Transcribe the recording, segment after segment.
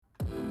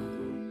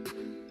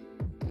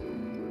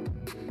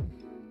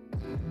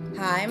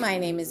Hi, my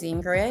name is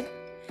Ingrid,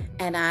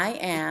 and I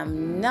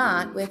am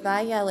not with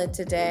Ayelet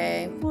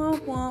today.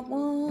 Womp, womp,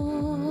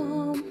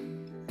 womp.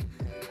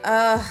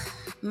 Uh,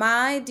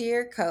 my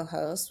dear co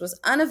host was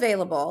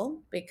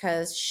unavailable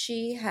because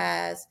she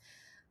has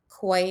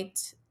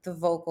quite the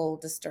vocal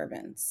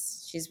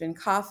disturbance. She's been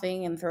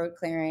coughing and throat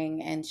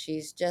clearing, and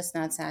she's just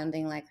not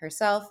sounding like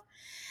herself.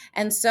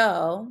 And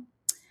so,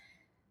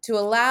 to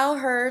allow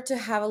her to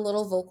have a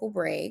little vocal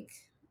break,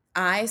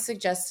 I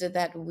suggested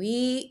that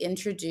we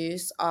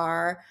introduce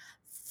our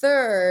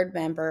third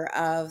member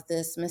of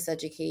this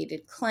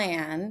miseducated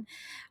clan.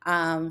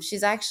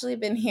 She's actually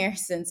been here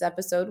since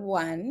episode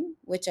 1,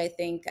 which I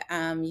think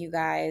you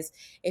guys,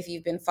 if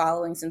you've been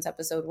following since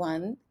episode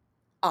 1,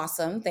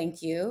 awesome,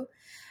 thank you.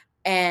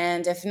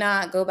 And if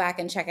not, go back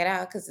and check it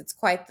out because it's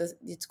quite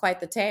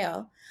the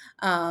tale.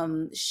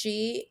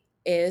 She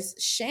is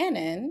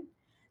Shannon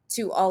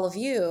to all of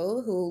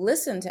you who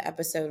listened to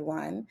episode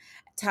 1,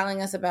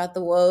 telling us about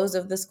the woes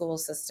of the school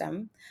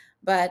system.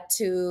 But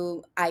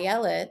to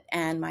Ayelet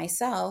and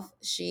myself,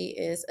 she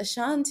is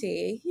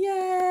Ashanty.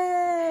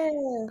 Yay!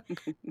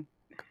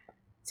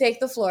 Take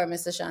the floor,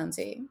 Miss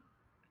Ashanty.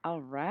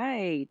 All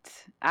right.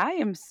 I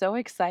am so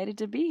excited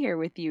to be here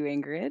with you,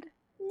 Ingrid.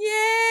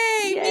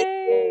 Yay!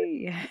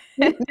 Me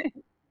Yay.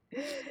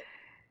 too.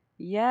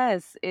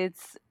 Yes,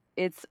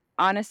 it's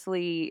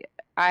honestly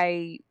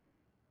I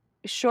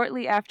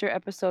shortly after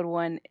episode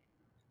 1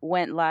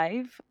 went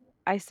live,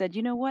 I said,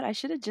 "You know what? I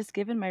should have just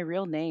given my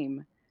real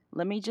name.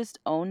 Let me just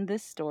own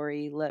this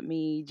story. Let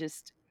me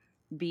just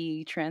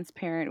be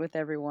transparent with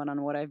everyone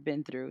on what I've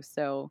been through."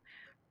 So,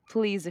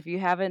 please, if you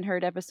haven't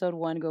heard episode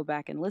 1, go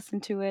back and listen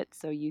to it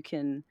so you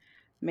can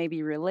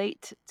maybe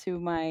relate to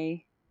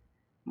my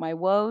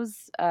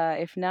woes.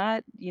 If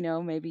not,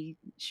 maybe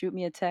shoot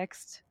me a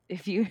text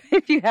if you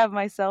if you have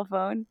my cell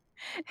phone.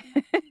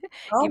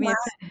 Oh give me my.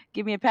 a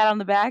give me a pat on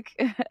the back,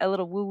 a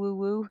little woo woo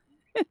woo.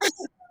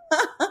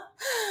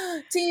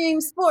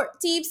 Team support,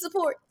 team.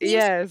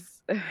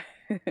 Yes.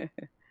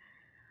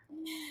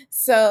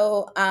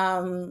 So,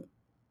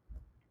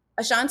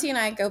 Ashanti and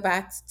I go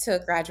back to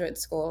graduate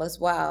school as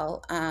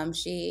well.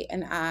 She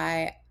and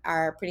I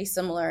are pretty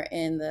similar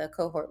in the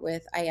cohort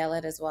with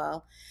Ayelet as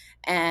well.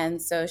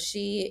 And so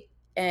she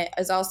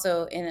is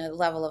also in a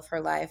level of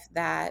her life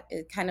that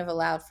it kind of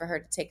allowed for her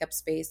to take up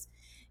space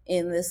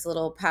in this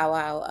little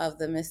powwow of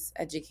the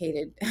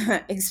miseducated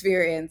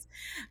experience.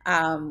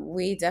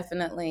 We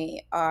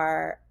definitely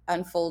are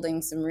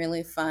unfolding some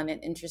really fun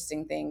and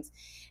interesting things.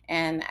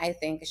 And I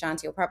think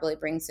Ashanti will probably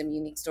bring some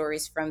unique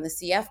stories from the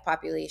CF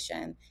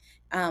population,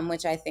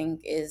 which I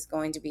think is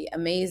going to be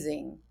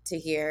amazing to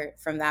hear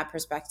from that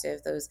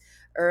perspective, those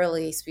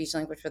early speech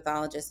language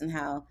pathologists and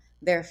how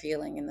they're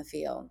feeling in the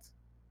field.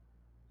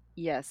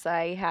 Yes,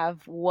 I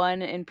have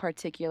one in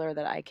particular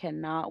that I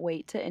cannot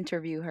wait to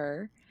interview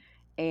her,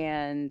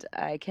 and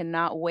I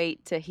cannot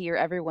wait to hear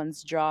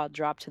everyone's jaw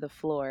drop to the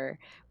floor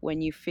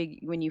when you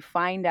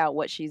find out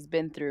what she's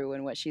been through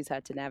and what she's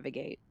had to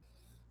navigate.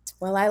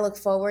 Well, I look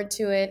forward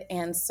to it.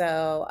 And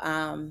so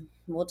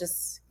we'll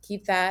just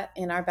keep that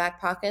in our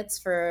back pockets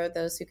for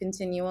those who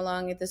continue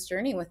along this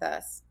journey with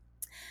us.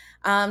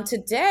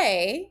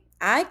 Today,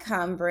 I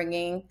come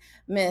bringing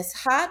Miss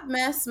Hot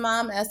Mess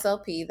Mom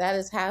SLP. That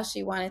is how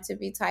she wanted to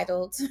be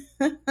titled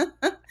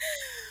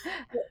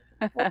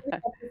for this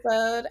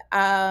episode.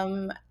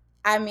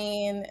 I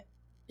mean,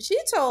 she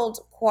told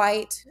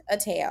quite a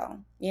tale,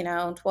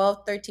 12,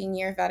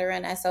 13-year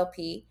veteran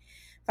SLP,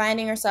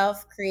 finding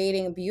herself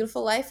creating a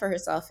beautiful life for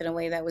herself in a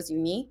way that was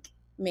unique,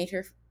 made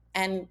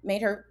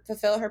her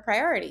fulfill her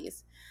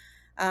priorities.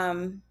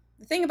 The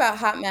thing about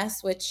Hot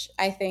Mess, which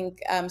I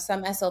think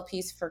some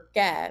SLPs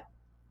forget,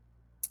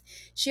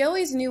 she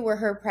always knew where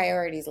her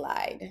priorities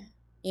lied.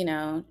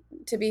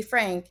 To be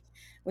frank,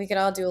 we could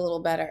all do a little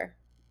better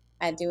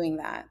at doing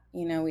that.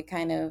 We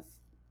kind of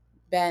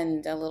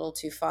bend a little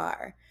too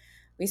far.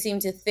 We seem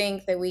to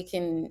think that we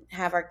can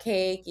have our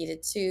cake, eat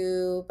it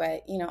too,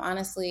 but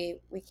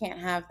honestly, we can't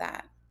have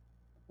that.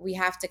 We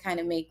have to kind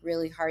of make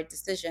really hard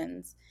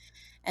decisions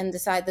and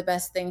decide the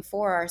best thing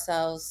for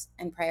ourselves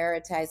and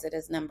prioritize it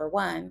as number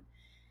one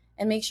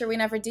and make sure we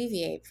never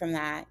deviate from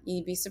that.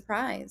 You'd be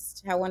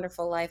surprised how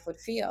wonderful life would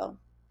feel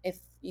if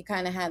you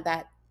kind of had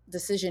that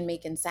decision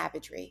making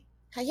savagery.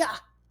 Hiya!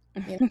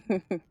 You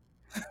know?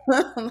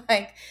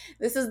 Like,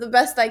 this is the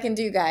best I can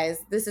do, guys.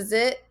 This is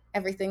it.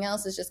 Everything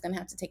else is just going to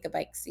have to take a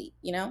bike seat?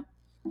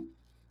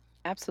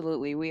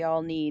 Absolutely. We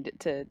all need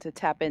to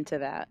tap into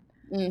that.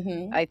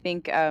 Mm-hmm. I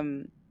think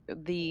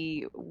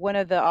the one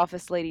of the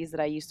office ladies that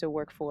I used to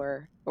work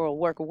for or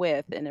work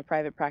with in a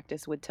private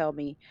practice would tell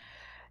me,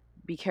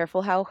 "Be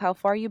careful how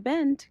far you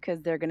bend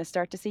because they're going to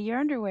start to see your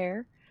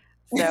underwear."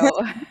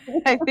 So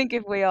I think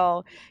if we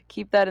all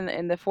keep that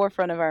in the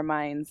forefront of our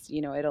minds,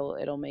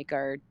 it'll make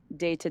our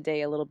day to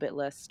day a little bit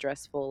less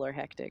stressful or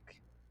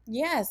hectic.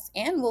 Yes,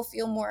 and we'll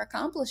feel more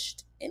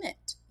accomplished in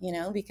it,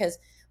 because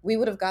we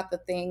would have got the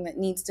thing that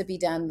needs to be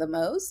done the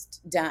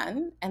most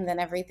done, and then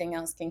everything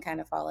else can kind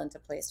of fall into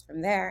place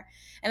from there.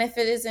 And if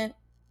it isn't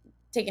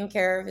taken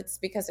care of, it's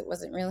because it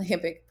wasn't really a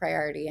big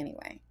priority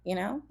anyway.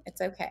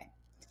 It's okay.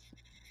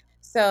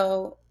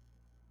 So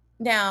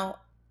now,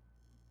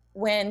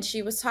 when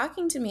she was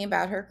talking to me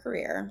about her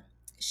career,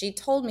 she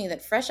told me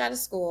that fresh out of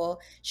school,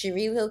 she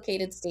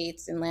relocated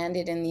states and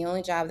landed in the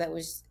only job that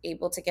was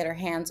able to get her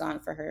hands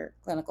on for her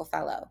clinical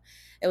fellow.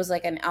 It was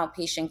like an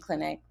outpatient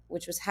clinic,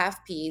 which was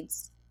half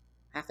peds,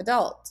 half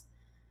adult,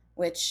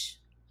 which,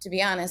 to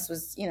be honest,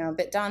 was, a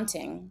bit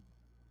daunting.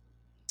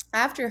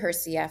 After her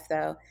CF,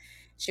 though,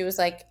 she was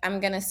like, I'm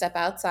going to step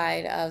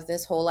outside of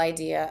this whole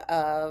idea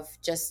of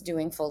just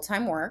doing full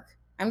time work.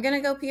 I'm going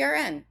to go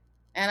PRN,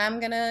 and I'm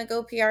going to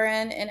go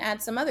PRN and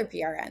add some other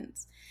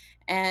PRNs.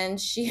 And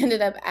she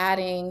ended up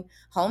adding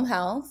home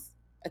health,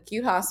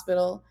 acute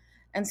hospital,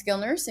 and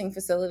skilled nursing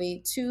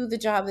facility to the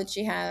job that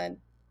she had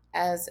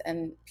as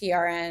an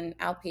PRN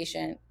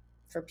outpatient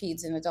for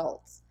peds and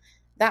adults.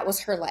 That was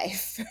her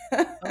life.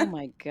 Oh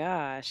my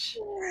gosh.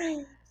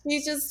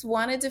 She just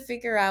wanted to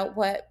figure out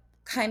what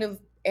kind of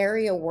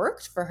area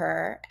worked for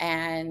her,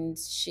 and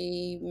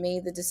she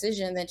made the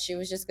decision that she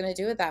was just going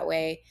to do it that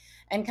way,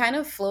 and kind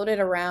of floated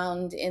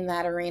around in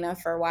that arena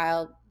for a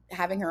while,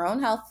 having her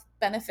own health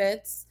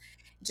benefits,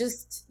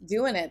 just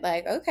doing it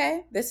like,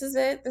 okay, this is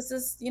it, this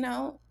is,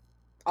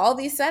 all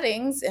these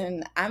settings,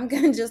 and I'm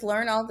going to just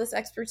learn all this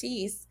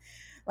expertise,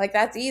 like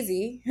that's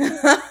easy.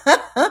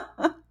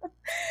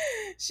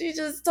 She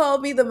just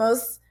told me the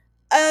most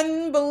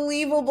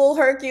unbelievable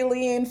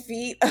Herculean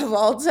feat of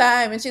all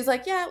time. And she's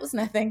like, yeah, it was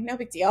nothing. No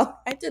big deal.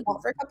 I did that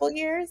for a couple of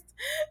years.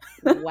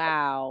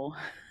 Wow.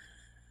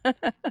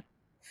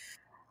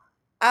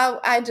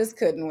 I just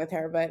couldn't with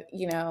her, but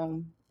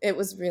it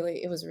was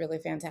really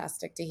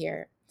fantastic to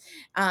hear.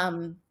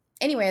 Um,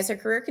 anyway, as her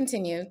career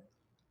continued,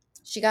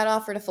 she got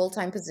offered a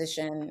full-time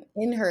position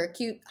in her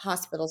acute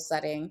hospital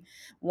setting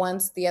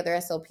once the other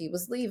SLP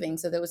was leaving.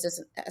 So there was just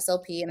an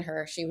SLP and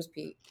her. She was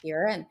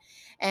PRN.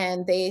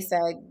 And they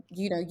said,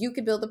 you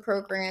could build the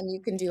program,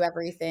 you can do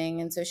everything.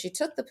 And so she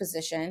took the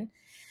position,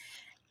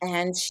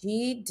 and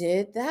she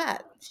did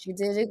that. She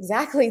did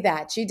exactly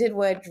that. She did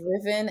what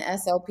driven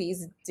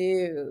SLPs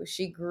do.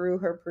 She grew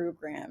her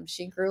program.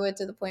 She grew it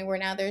to the point where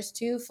now there's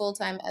 2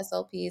 full-time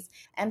SLPs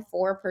and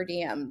 4 per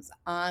diems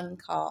on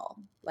call.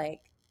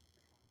 Like,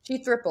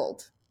 she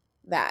tripled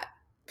that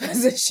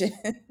position.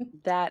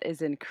 That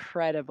is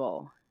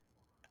incredible.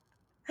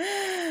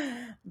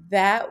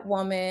 That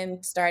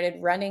woman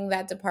started running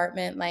that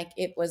department like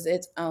it was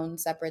its own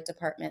separate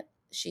department.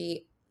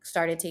 She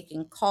started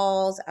taking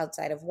calls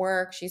outside of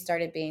work. She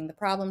started being the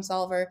problem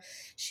solver.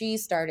 She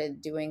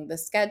started doing the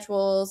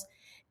schedules.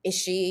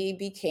 She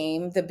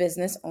became the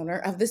business owner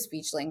of the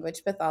speech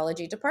language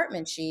pathology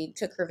department. She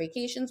took her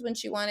vacations when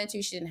she wanted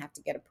to. She didn't have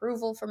to get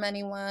approval from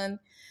anyone.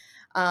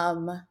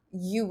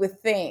 You would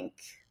think,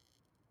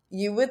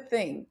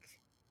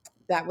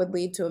 that would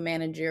lead to a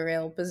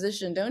managerial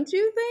position, don't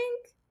you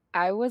think?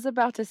 I was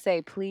about to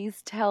say,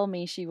 please tell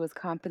me she was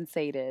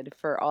compensated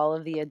for all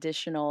of the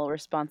additional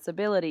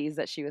responsibilities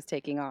that she was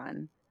taking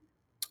on.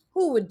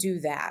 Who would do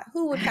that?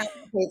 Who would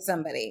compensate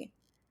somebody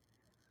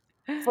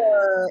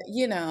for,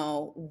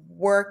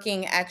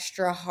 working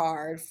extra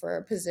hard for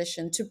a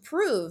position to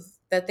prove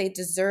that they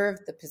deserve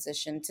the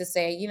position, to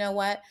say, you know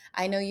what?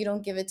 I know you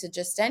don't give it to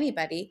just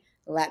anybody.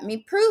 Let me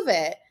prove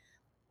it.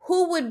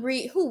 Who would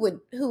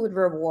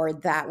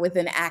reward that with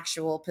an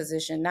actual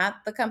position?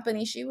 Not the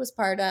company she was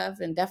part of,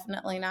 and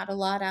definitely not a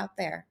lot out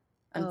there,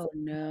 Oh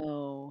unfortunately.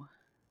 no.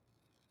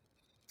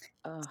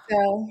 Ugh.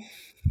 So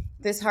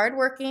this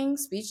hardworking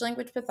speech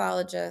language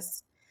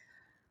pathologist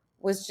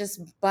was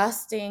just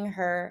busting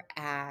her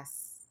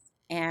ass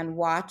and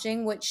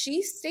watching what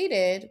she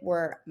stated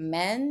were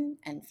men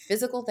and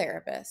physical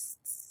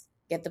therapists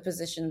get the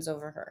positions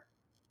over her.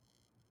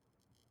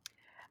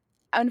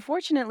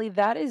 Unfortunately,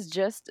 that is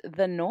just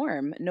the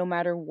norm. No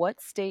matter what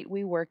state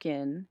we work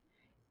in,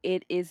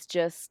 it is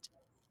just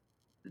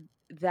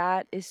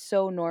that is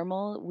so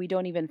normal. We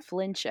don't even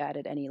flinch at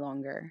it any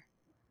longer.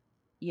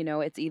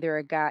 It's either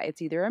a guy,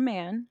 it's either a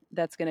man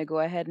that's going to go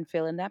ahead and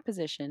fill in that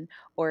position,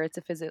 or it's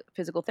a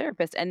physical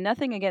therapist. And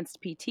nothing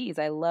against PTs.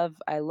 I love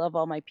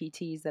all my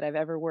PTs that I've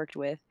ever worked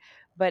with,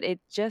 but it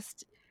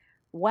just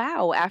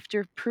wow,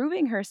 after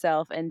proving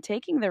herself and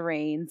taking the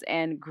reins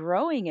and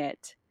growing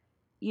it,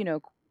 you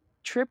know,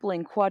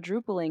 tripling,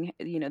 quadrupling,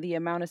 the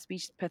amount of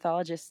speech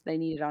pathologists they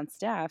needed on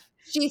staff.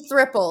 She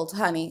thripled,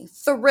 honey.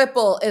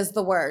 Thriple is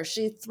the word.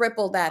 She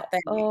thripled that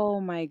thing. Oh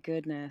my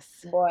goodness.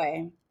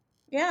 Boy.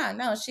 Yeah,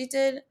 no, she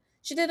did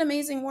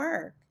amazing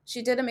work.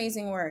 She did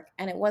amazing work,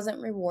 and it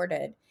wasn't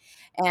rewarded.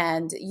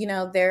 And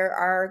there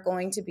are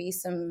going to be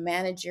some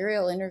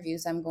managerial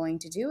interviews I'm going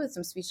to do with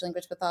some speech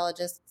language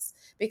pathologists,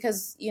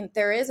 because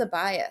there is a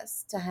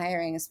bias to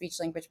hiring a speech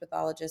language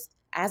pathologist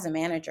as a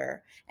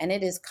manager, and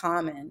it is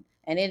common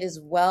and it is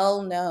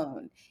well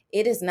known.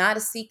 It is not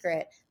a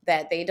secret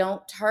that they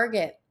don't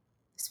target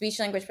speech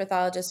language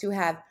pathologists who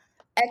have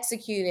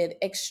executed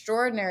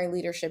extraordinary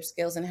leadership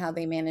skills in how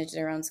they manage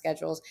their own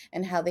schedules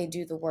and how they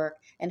do the work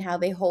and how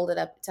they hold it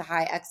up to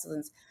high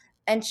excellence.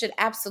 and should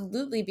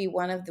absolutely be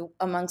one of the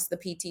amongst the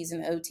PTs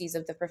and OTs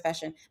of the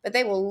profession, but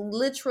they will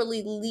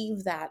literally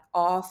leave that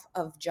off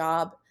of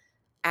job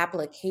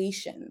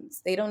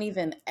applications. They don't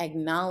even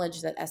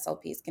acknowledge that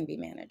SLPs can be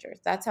managers.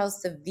 That's how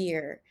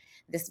severe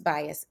this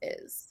bias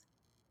is.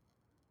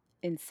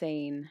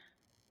 Insane.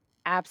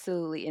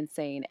 Absolutely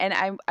insane.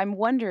 And I'm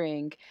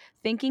wondering,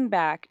 thinking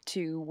back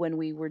to when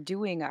we were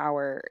doing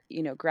our,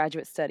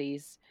 graduate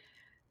studies,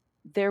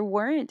 there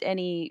weren't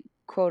any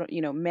quote,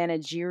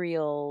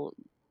 managerial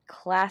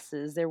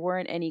classes. There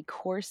weren't any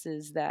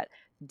courses that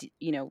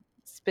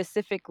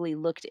specifically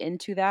looked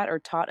into that or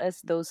taught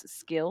us those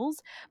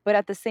skills. But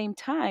at the same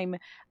time,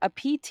 a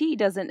PT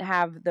doesn't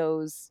have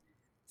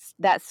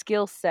that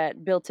skill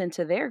set built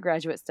into their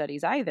graduate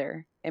studies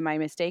either. Am I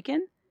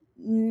mistaken?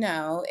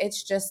 No,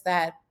 it's just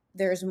that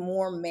there's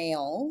more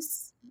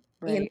males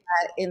Right.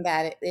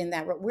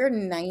 we're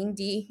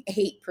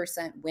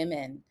 98%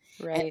 women,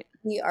 and Right.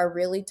 we are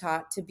really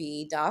taught to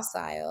be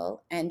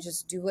docile and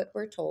just do what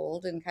we're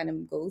told and kind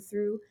of go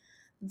through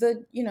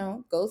the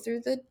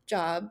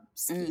job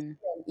scheme.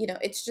 Mm,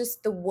 It's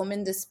just the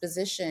woman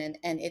disposition,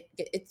 and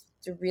it's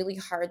a really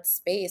hard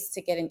space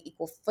to get an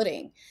equal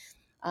footing.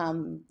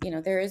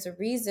 There is a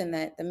reason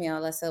that the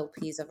male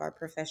SLPs of our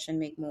profession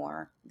make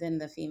more than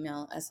the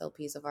female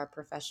SLPs of our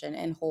profession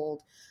and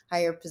hold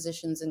higher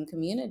positions in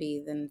community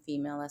than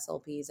female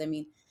SLPs. I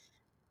mean,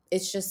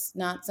 it's just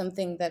not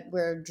something that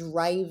we're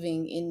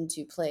driving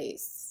into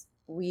place.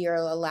 We are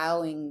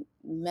allowing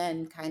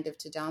men kind of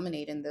to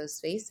dominate in those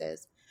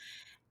spaces.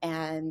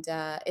 And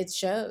it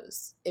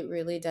shows. It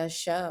really does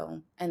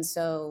show. And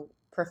so,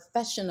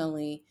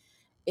 professionally,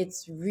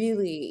 it's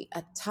really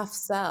a tough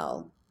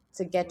sell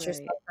to get right.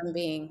 yourself from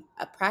being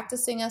a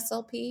practicing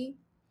SLP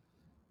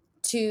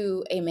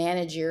to a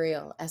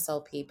managerial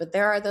SLP. But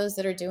there are those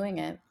that are doing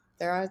it,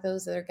 there are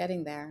those that are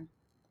getting there.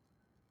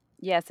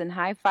 Yes, and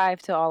high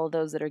five to all of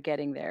those that are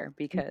getting there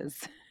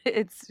because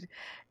it's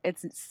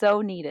it's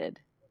so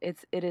needed.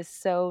 It is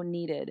so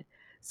needed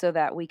so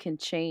that we can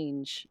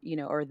change,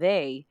 or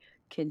they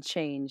can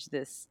change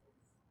this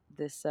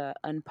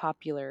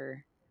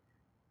unpopular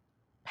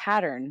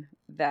pattern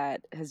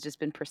that has just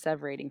been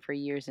perseverating for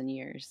years and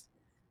years.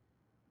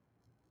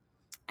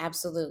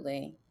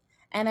 Absolutely.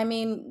 And I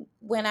mean,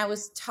 when I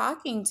was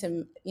talking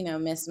to,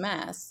 Miss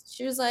Mess,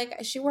 she was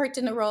like, she worked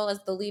in a role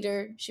as the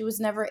leader. She was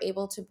never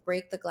able to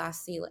break the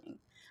glass ceiling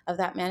of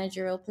that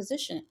managerial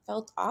position. It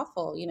felt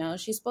awful.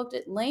 She spoke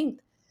at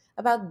length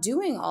about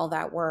doing all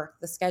that work,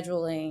 the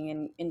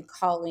scheduling and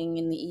calling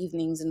in the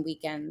evenings and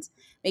weekends,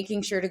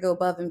 making sure to go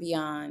above and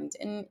beyond.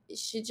 And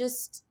it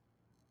just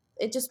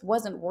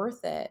wasn't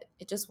worth it.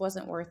 It just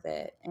wasn't worth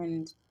it.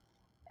 And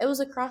it was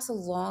across a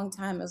long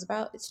time.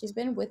 She's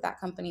been with that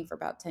company for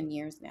about 10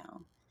 years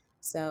now.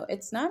 So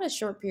it's not a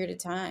short period of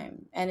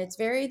time. And it's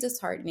very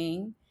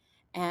disheartening.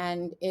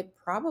 And it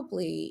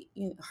probably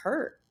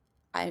hurt.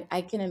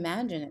 I can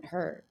imagine it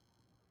hurt.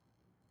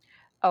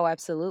 Oh,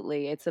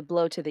 absolutely. It's a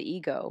blow to the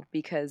ego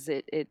because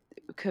it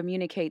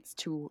communicates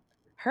to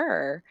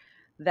her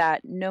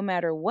that no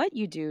matter what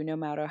you do, no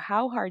matter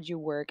how hard you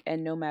work,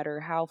 and no matter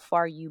how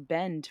far you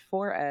bend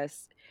for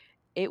us,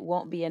 it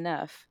won't be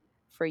enough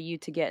for you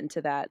to get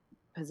into that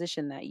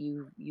position that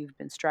you've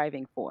been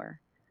striving for.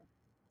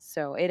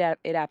 So it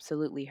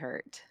absolutely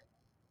hurt.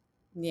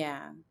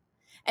 Yeah.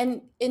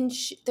 And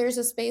there's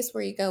a space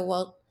where you go,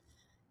 well,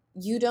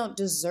 you don't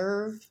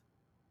deserve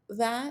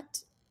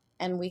that.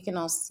 And we can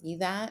all see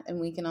that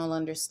and we can all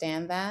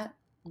understand that.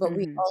 But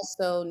we Mhm.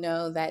 also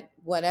know that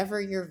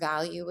whatever your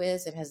value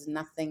is, it has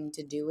nothing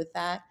to do with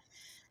that.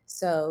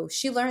 So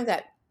she learned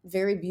that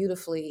very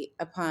beautifully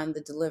upon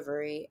the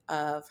delivery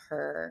of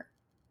her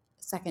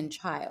second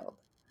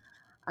child.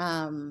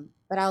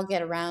 But I'll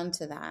get around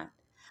to that.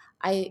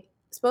 I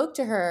spoke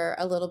to her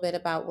a little bit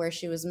about where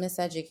she was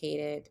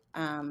miseducated,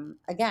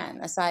 again,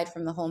 aside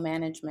from the whole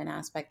management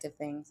aspect of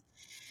things.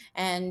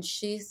 And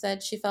she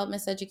said she felt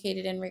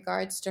miseducated in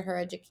regards to her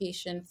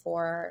education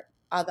for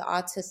the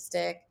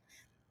autistic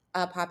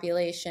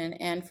population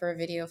and for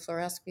video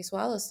fluoroscopy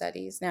swallow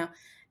studies. Now,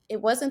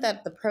 it wasn't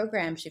that the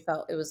program she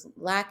felt it was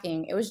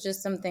lacking, it was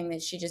just something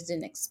that she just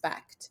didn't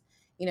expect.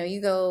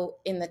 You go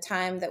in the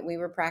time that we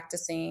were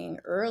practicing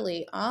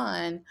early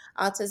on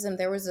autism,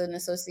 there was an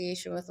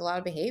association with a lot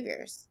of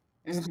behaviors.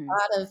 There's a Mhm.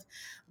 lot of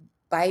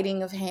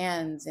biting of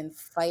hands and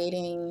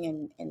fighting,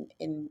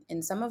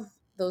 and some of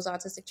those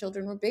autistic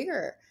children were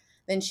bigger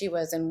than she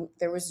was, and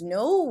there was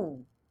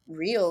no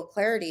real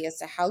clarity as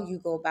to how you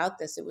go about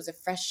this. It was a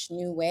fresh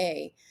new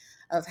way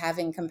of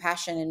having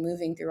compassion and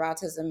moving through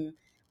autism,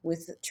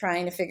 with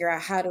trying to figure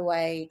out, how do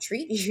I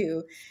treat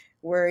you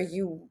where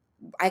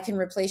I can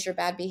replace your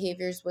bad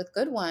behaviors with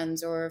good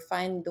ones, or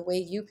find the way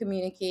you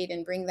communicate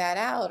and bring that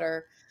out,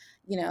 or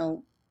you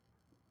know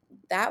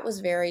that was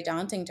very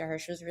daunting to her.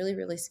 She was really,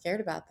 really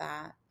scared about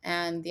that.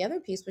 And the other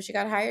piece was she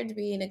got hired to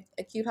be in an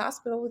acute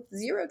hospital with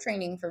zero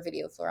training for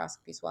video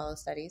fluoroscopy swallow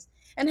studies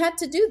and had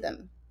to do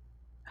them.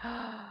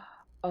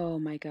 Oh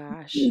my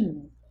gosh.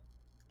 Hmm.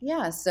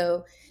 Yeah.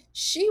 So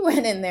she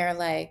went in there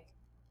like,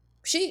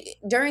 She,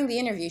 during the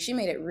interview, she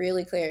made it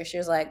really clear. She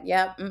was like,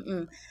 "Yep,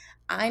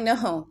 I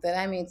know that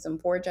I made some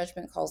poor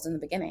judgment calls in the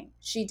beginning."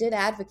 She did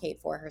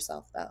advocate for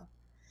herself, though.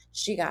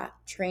 She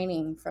got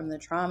training from the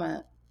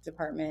trauma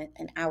department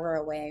an hour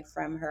away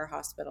from her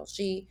hospital.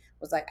 She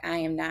was like, "I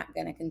am not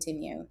going to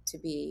continue to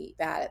be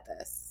bad at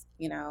this.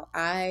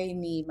 I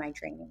need my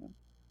training."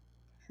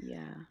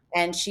 Yeah.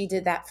 And she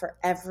did that for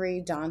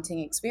every daunting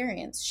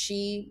experience.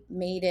 She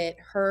made it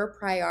her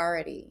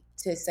priority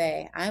to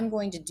say, "I'm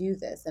going to do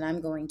this and I'm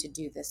going to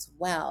do this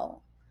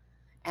well."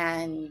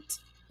 And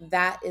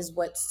that is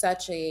what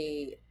such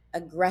a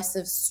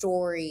aggressive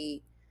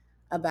story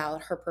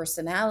about her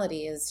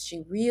personality is.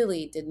 She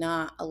really did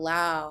not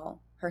allow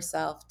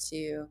herself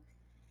to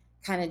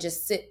kind of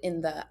just sit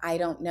in the "I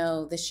don't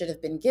know, this should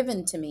have been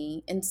given to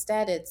me."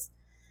 Instead, it's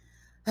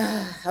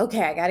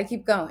okay, I got to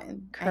keep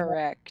going.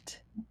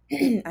 Correct.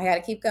 I got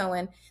to keep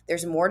going.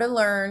 There's more to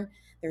learn.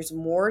 There's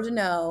more to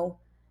know.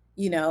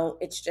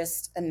 It's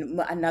just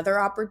another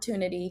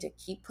opportunity to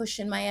keep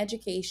pushing my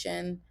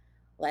education.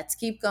 Let's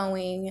keep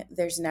going.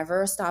 There's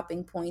never a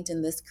stopping point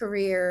in this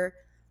career.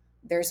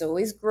 There's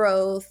always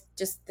growth,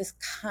 just this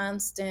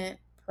constant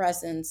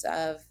presence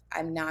of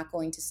I'm not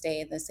going to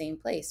stay in the same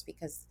place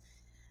because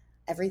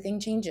everything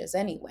changes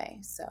anyway.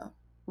 So,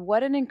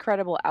 What an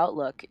incredible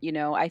outlook.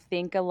 I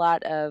think a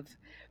lot of,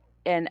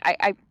 and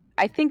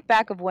I think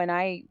back of when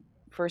I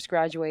first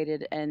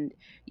graduated, and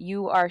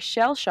you are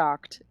shell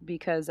shocked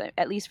because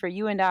at least for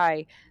you and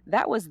I,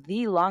 that was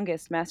the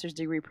longest master's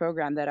degree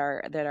program that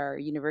our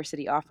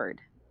university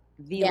offered.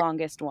 The yeah,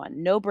 longest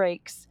one. No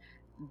breaks,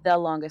 the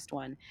longest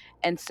one.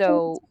 And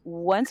so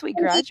once we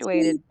 72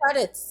 graduated,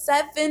 credits,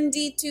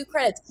 72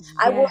 credits.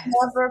 I will yes.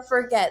 never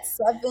forget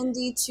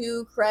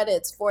 72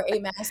 credits for a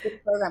master's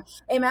program.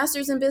 A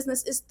master's in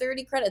business is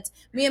 30 credits.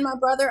 Me and my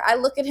brother, I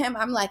look at him,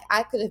 I'm like,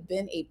 I could have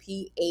been a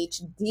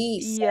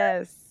PhD, sir.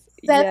 Yes.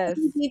 Yes.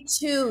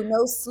 72,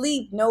 no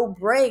sleep, no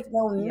break,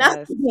 no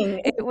Yes.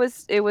 nothing. It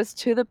was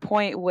to the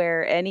point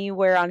where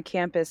anywhere on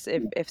campus,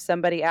 if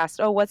somebody asked,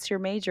 "Oh, what's your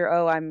major?"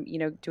 "Oh, I'm,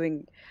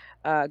 doing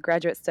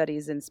graduate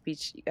studies in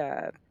speech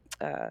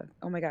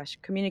oh my gosh,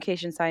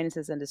 communication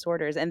sciences and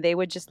disorders." And they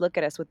would just look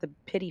at us with the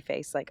pity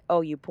face like, "Oh,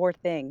 you poor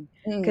thing,"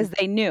 Mm, because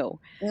they knew.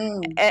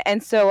 mm.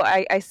 And so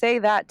I say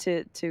that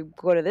to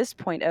go to this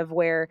point of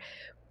where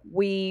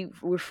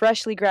we're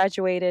freshly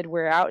graduated,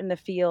 we're out in the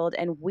field,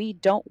 and we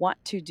don't want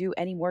to do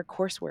any more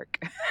coursework.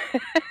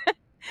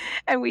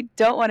 And we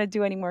don't want to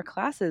do any more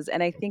classes.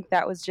 And I think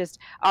that was just,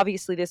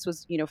 obviously this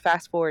was,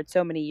 fast forward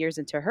so many years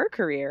into her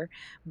career,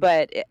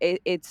 but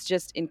it's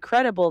just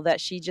incredible that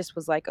she just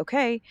was like,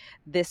 okay,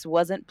 this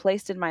wasn't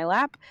placed in my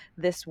lap,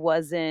 this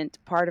wasn't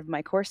part of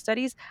my course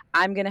studies,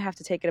 I'm going to have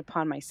to take it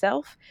upon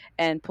myself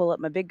and pull up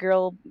my big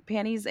girl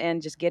panties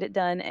and just get it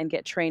done and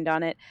get trained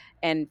on it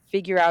and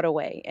figure out a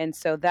way. And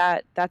so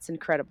that's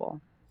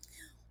incredible.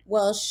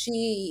 Well,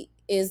 she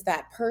is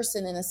that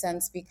person in a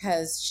sense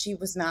because she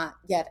was not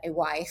yet a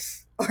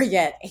wife or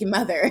yet a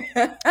mother.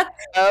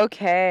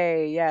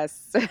 Okay,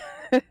 yes.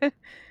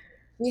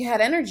 We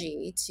had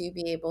energy to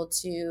be able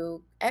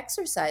to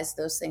exercise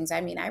those things. I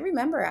mean, I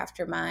remember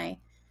after my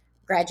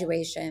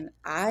graduation,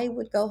 I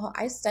would go home.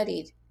 I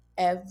studied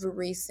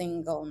every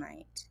single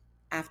night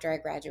after I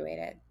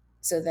graduated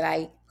so that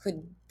I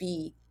could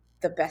be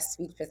the best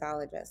speech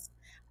pathologist.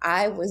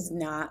 I was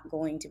not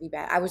going to be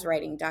bad. I was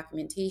writing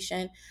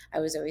documentation, I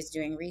was always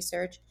doing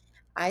research.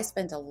 I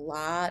spent a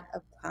lot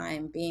of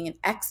time being an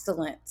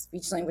excellent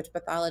speech language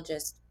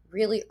pathologist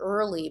really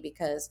early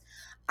because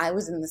I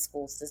was in the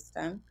school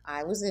system,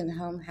 I was in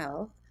home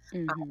health, I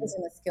Hmm. was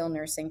in a skilled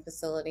nursing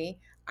facility,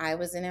 I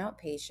was an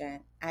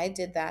outpatient. I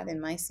did that in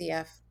my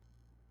CF.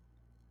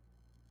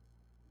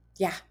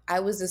 Yeah, I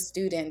was a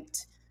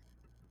student.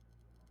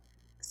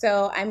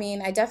 So, I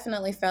mean, I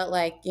definitely felt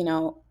like,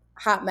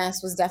 Hot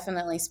Mess was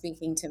definitely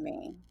speaking to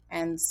me.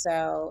 And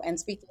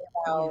speaking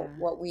about Yeah.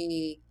 what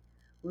we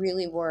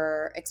really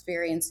were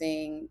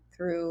experiencing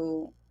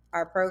through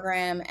our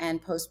program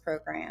and post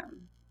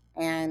program.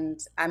 And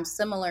I'm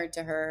similar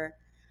to her,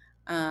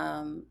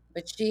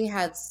 but she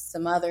had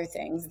some other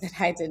things that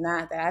I did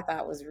not, that I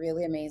thought was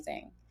really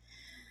amazing.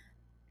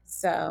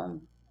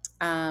 So,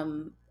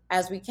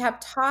 as we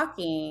kept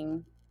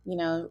talking,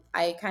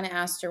 I kind of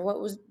asked her,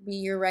 what would be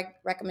your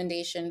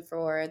recommendation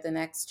for the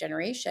next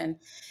generation?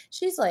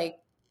 She's like,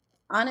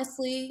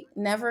 honestly,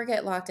 never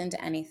get locked into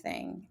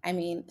anything. I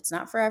mean, it's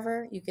not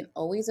forever. You can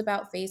always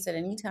about face at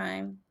any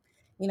time.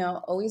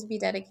 Always be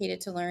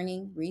dedicated to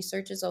learning.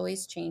 Research is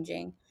always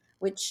changing,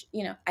 which,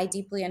 I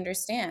deeply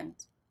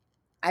understand.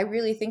 I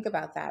really think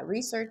about that.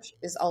 Research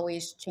is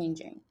always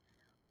changing.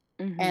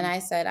 And Hmm. I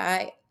said,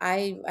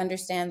 I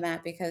understand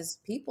that because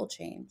people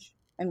change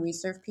and we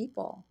serve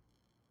people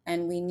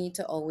and we need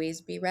to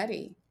always be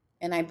ready.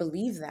 And I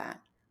believe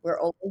that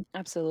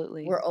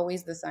Absolutely. we're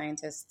always the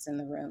scientists in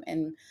the room.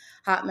 And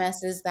Hot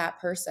Mess is that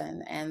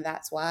person. And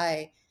that's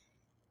why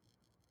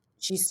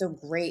she's so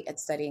great at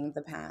studying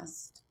the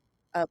past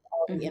of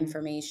all the Hmm.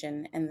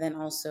 information and then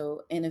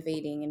also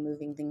innovating and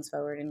moving things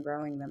forward and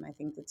growing them. I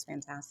think that's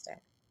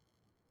fantastic.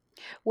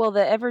 Well,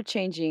 the ever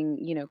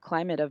changing,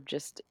 climate of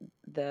just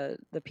the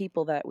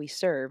people that we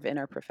serve in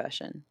our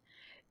profession.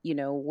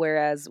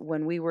 Whereas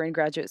when we were in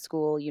graduate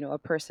school, a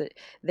person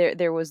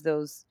there was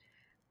those,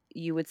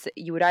 you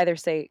would either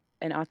say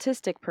an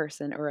autistic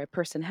person or a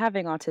person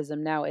having autism.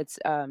 Now it's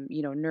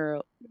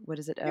neuro, what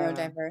is it,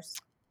 Neurodiverse.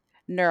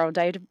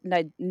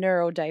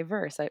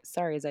 neurodiverse.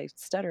 Sorry as I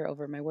stutter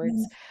over my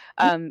words.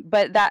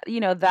 But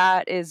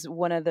that is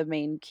one of the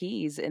main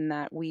keys, in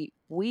that we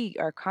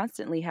are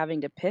constantly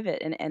having to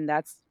pivot, and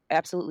that's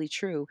absolutely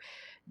true.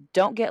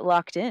 Don't get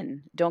locked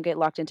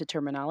into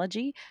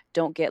terminology.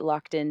 Don't get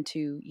locked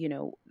into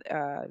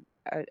a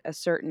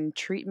certain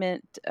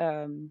treatment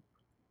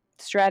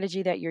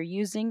strategy that you're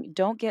using.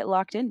 Don't get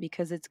locked in,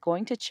 because it's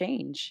going to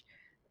change.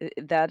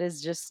 That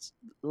is just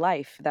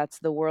life. That's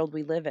the world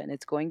we live in.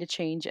 It's going to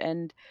change,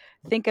 and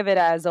think of it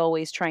as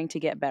always trying to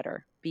get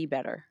better, be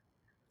better.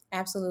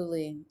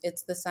 Absolutely.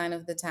 It's the sign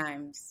of the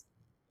times.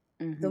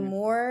 The Hmm.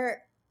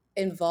 more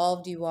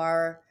involved you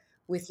are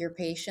with your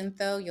patient,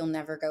 though, you'll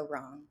never go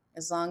wrong.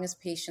 As long as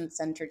patient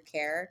centered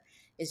care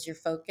is your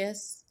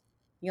focus,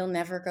 you'll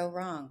never go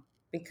wrong,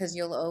 because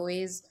you'll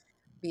always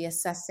be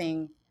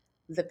assessing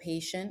the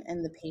patient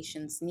and the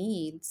patient's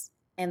needs,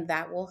 and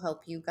that will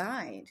help you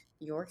guide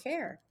your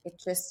care.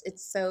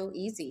 It's so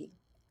easy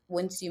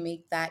once you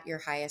make that your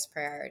highest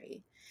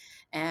priority.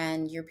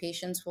 And your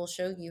patients will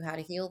show you how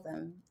to heal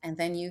them, and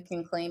then you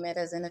can claim it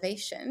as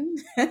innovation.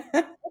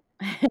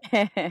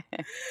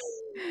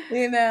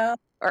 you know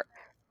or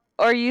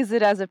or use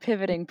it as a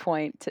pivoting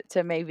point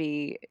to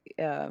maybe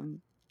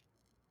um,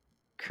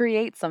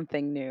 create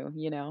something new.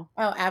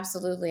 Oh,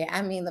 absolutely.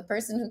 I mean, the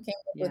person who came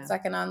up with Yeah.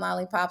 sucking on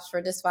lollipops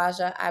for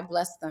dysphagia, I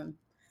bless them.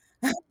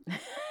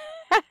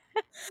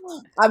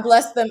 I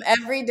bless them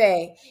every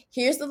day.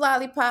 Here's the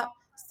lollipop,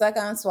 suck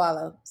on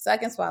swallow,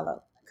 suck and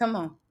swallow. Come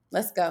on,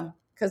 let's go,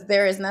 because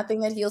there is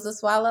nothing that heals a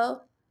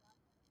swallow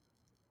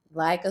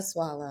like a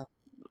swallow.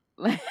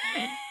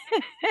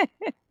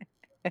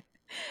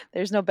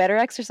 There's no better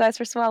exercise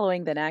for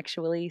swallowing than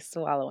actually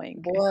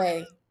swallowing.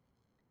 Boy,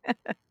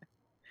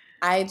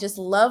 I just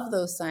love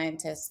those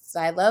scientists.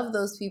 I love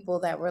those people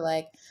that were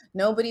like,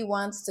 nobody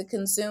wants to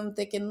consume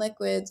thickened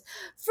liquids.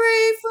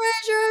 Free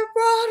Fraser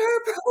brought her.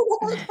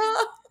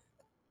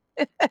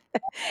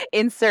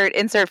 Insert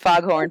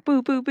foghorn.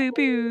 Boo boo boo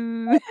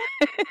boo.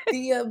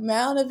 The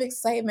amount of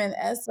excitement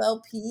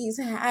SLPs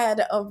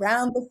had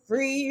around the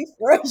free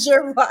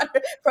Fraser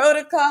water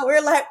protocol.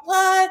 We're like,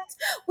 what?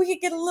 We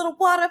could get a little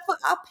water for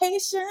our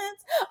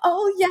patients.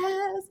 Oh,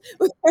 yes.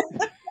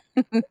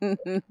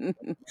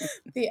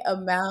 The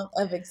amount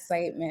of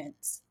excitement,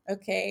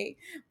 okay?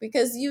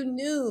 Because you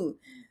knew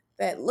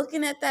that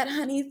looking at that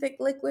honey thick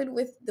liquid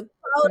with the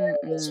powder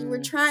that you were Mm-mm.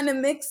 trying to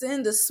mix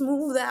in to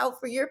smooth out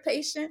for your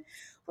patient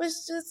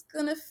was just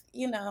gonna,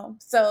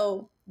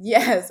 So,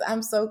 yes,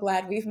 I'm so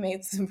glad we've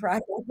made some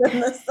progress in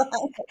the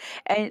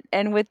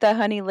And with the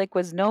honey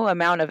liquids, no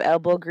amount of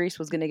elbow grease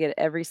was gonna get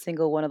every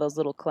single one of those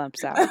little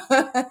clumps out.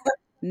 science.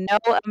 No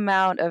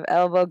amount of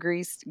elbow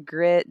grease,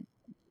 grit,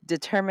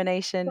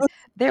 determination.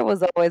 There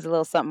was always a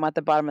little something at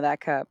the bottom of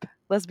that cup.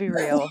 Let's be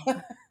real.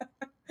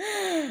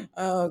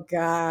 Oh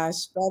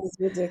gosh, that is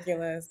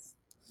ridiculous.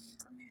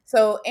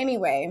 So,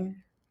 anyway,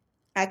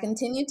 I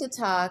continued to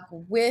talk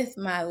with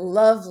my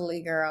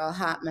lovely girl,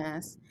 Hot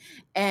Mess.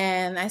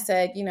 And I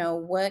said,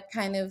 what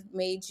kind of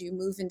made you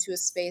move into a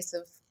space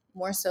of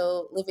more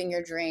so living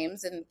your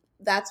dreams? And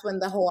that's when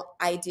the whole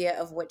idea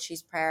of what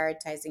she's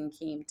prioritizing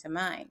came to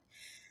mind.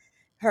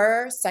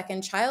 Her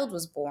second child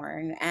was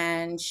born,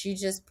 and she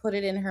just put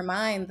it in her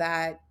mind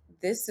that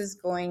this is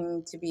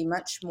going to be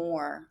much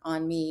more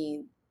on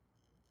me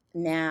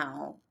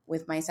now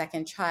with my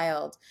second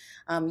child.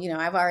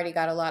 I've already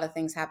got a lot of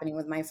things happening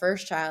with my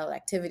first child,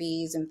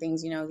 activities and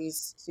things,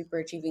 these super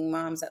achieving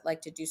moms that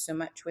like to do so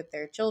much with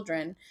their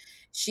children.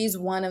 She's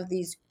one of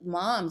these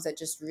moms that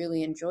just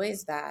really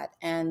enjoys that.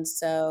 And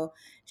so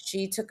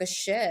she took a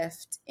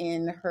shift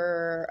in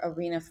her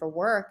arena for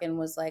work and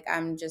was like,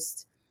 I'm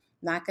just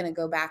not going to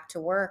go back to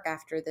work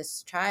after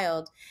this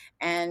child.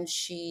 And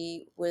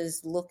she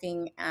was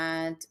looking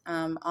at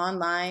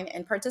online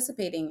and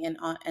participating in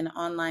an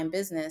online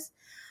business.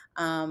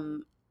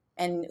 um,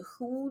 and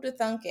who'd have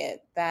thunk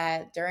it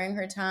that during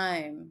her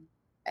time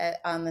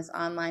on this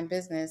online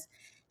business,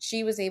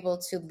 she was able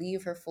to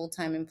leave her full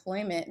time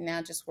employment and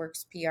now just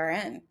works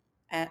PRN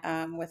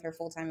with her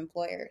full time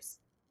employers.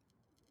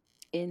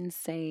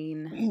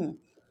 Insane.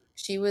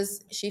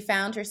 She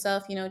found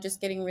herself,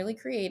 just getting really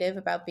creative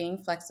about being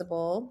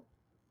flexible,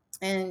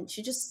 and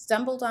she just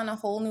stumbled on a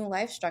whole new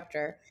life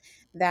structure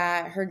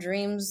that her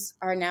dreams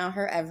are now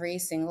her every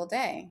single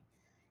day.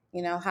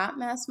 Hot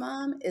Mess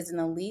Mom is an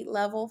elite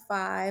level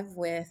 5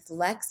 with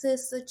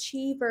Lexus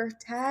Achiever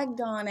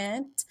tagged on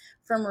it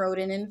from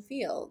Roden and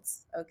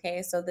Fields.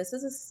 Okay, so this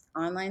is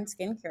an online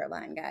skincare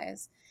line,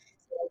 guys.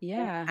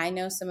 Yeah. I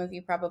know some of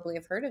you probably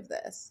have heard of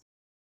this.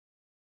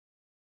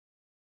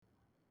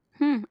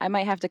 I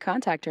might have to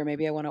contact her.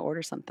 Maybe I want to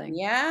order something.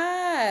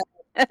 Yeah,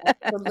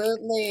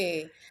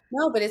 absolutely.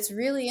 No, but it's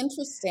really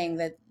interesting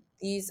that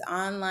these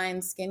online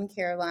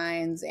skincare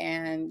lines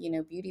and,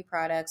 beauty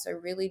products are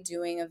really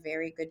doing a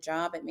very good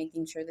job at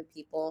making sure that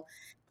people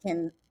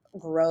can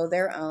grow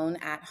their own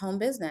at-home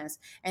business.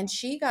 And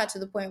she got to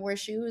the point where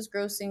she was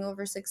grossing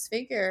over six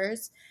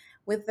figures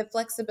with the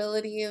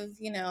flexibility of,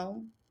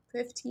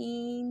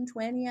 15,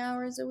 20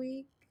 hours a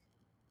week.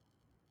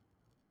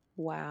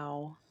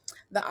 Wow.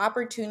 The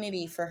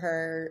opportunity for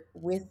her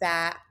with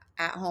that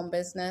at home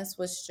business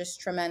was just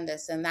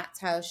tremendous. And that's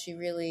how she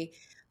really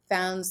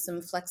found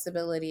some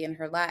flexibility in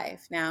her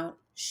life. Now,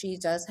 she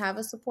does have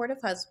a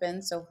supportive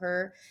husband. So,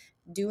 her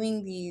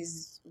doing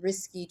these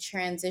risky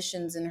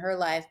transitions in her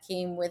life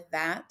came with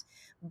that.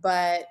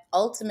 But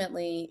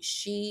ultimately,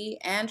 she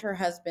and her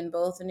husband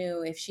both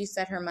knew if she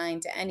set her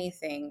mind to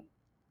anything,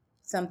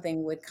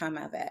 something would come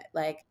of it.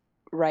 Like,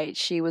 Right.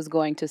 She was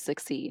going to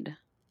succeed.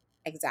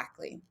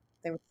 exactly.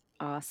 There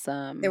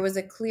there Awesome. was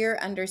a clear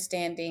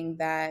understanding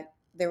that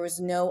there was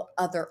no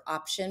other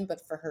option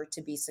but for her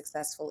to be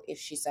successful if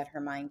she set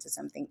her mind to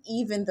something,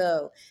 even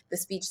though the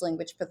speech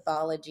language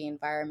pathology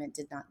environment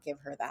did not give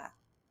her that.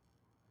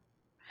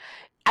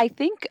 I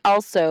think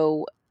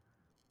also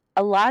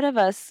a lot of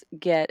us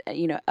get,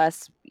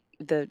 us,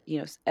 the,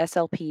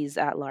 SLPs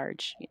at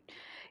large,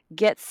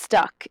 get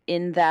stuck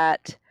in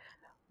that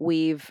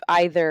we've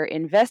either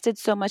invested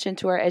so much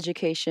into our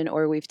education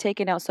or we've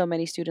taken out so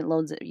many student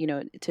loans,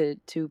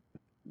 to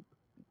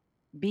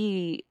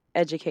be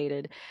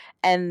educated,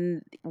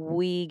 and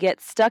we get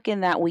stuck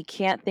in that we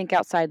can't think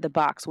outside the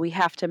box. We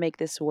have to make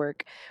this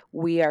work.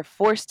 We are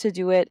forced to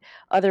do it.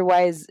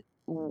 Otherwise,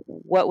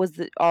 what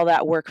was all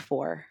that work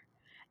for?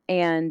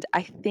 And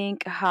I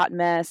think Hot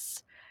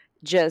Mess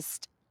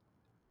just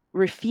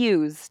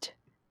refused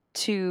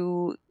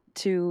to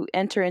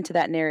enter into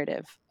that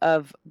narrative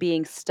of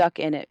being stuck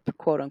in it,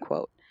 quote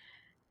unquote.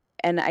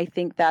 And I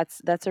think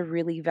that's a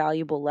really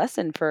valuable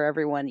lesson for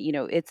everyone.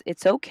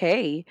 It's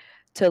okay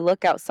to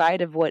look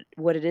outside of what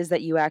it is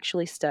that you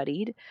actually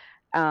studied,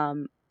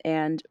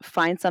 and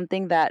find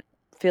something that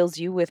fills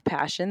you with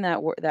passion,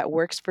 that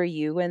works for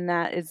you, and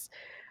that is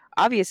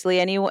obviously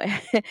anyone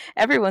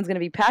everyone's going to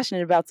be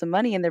passionate about some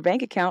money in their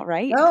bank account,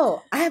 right?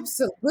 Oh,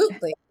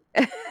 absolutely.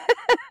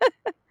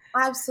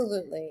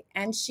 Absolutely.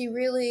 And she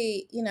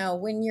really,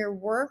 when your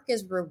work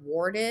is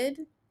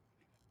rewarded,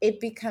 it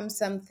becomes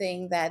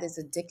something that is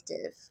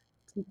addictive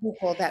to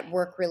people that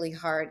work really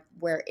hard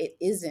where it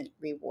isn't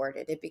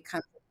rewarded. It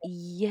becomes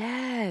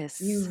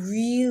Yes. you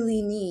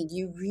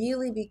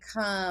really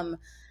become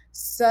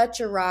such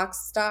a rock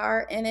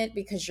star in it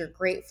because you're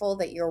grateful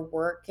that your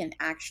work can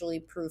actually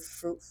prove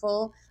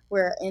fruitful.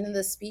 Where in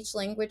the speech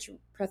language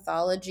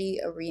pathology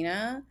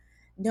arena,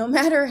 no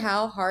matter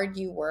how hard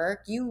you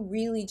work, you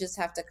really just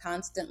have to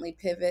constantly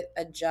pivot,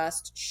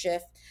 adjust,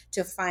 shift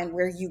to find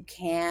where you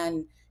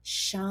can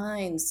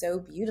shine so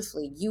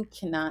beautifully. You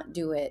cannot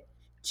do it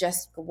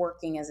just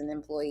working as an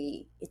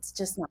employee. It's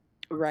just not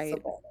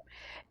Right. possible.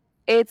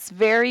 It's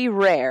very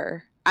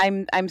rare.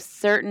 I'm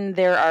certain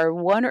there are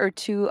one or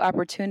two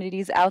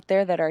opportunities out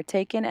there that are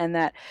taken, and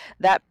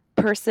that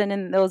person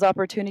in those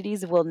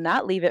opportunities will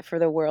not leave it for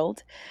the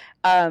world.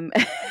 Um,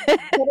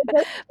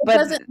 But it but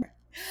doesn't.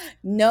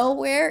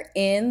 Nowhere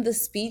in the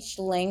speech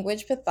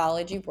language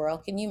pathology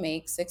world can you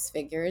make six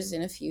figures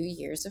in a few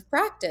years of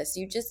practice.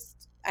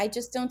 I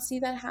just don't see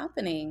that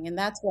happening. And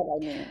that's what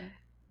I mean.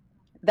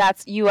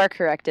 you are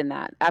correct in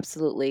that.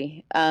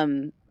 Absolutely.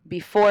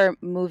 Before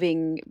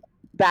moving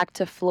back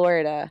to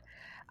Florida,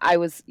 I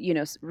was,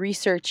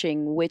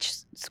 researching which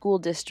school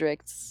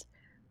districts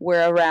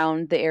were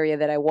around the area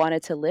that I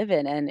wanted to live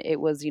in, and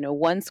it was,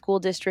 one school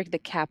district the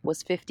cap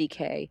was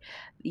 50K,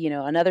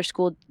 another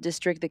school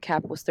district the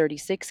cap was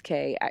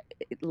 36K.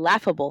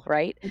 Laughable,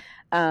 right?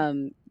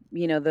 Um,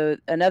 the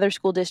another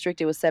school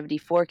district it was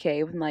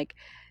 74K. I'm like,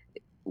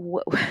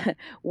 what,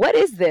 what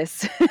is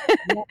this?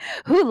 Yeah.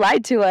 Who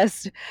lied to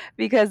us?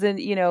 Because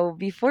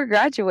before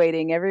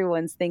graduating,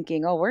 everyone's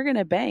thinking, "Oh, we're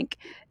gonna bank."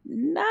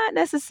 Not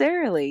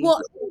necessarily.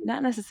 Well,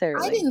 Not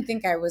I necessarily. didn't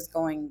think I was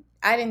going.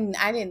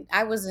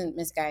 I wasn't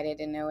misguided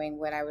in knowing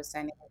what I was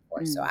signing up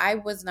for. So Mm, I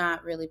was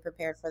not really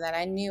prepared for that.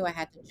 I knew I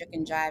had to juke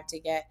and jive to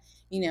get,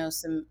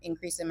 some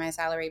increase in my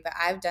salary. But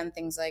I've done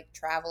things like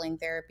traveling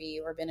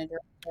therapy or been a director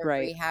of right.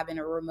 rehab in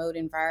a remote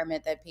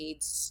environment that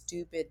paid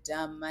stupid,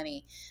 dumb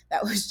money.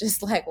 That was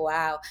just like,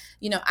 wow.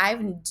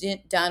 I've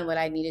done what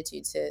I needed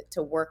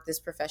to work this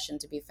profession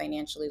to be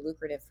financially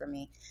lucrative for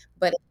me.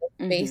 But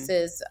Hmm.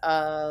 basis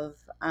of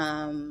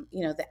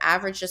the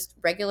average just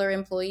regular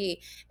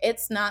employee,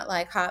 it's not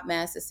like Hot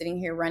Mess is sitting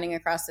here running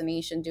across the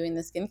nation doing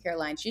the skincare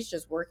line. She's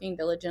just working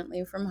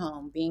diligently from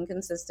home, being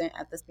consistent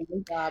at the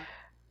same job,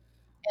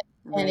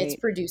 and it's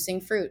Right. producing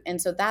fruit.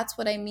 And so that's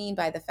what I mean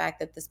by the fact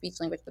that the speech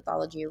language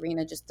pathology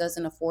arena just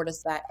doesn't afford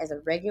us that as a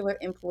regular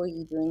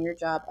employee doing your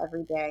job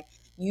every day.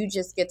 You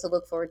just get to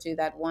look forward to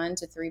that 1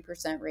 to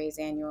 3% raise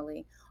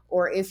annually.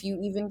 Or if you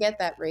even get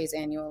that raise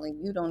annually,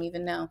 you don't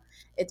even know.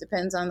 It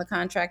depends on the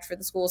contract for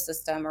the school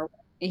system or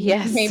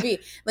Yes.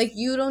 maybe like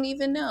you don't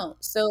even know.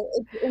 So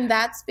it's in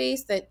that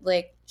space that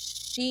like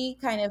she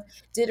kind of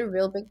did a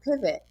real big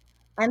pivot.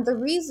 And the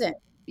reason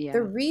The Yeah.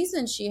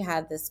 reason she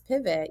had this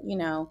pivot,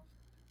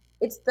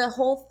 it's the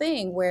whole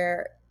thing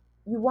where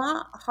you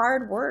want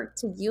hard work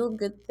to yield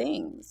good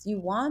things. You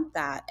want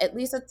that. At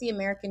least that's the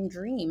American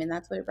dream, and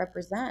that's what it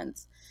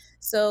represents.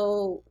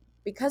 So,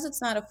 because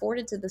it's not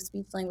afforded to the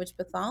speech language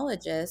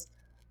pathologist,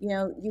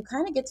 you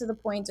kind of get to the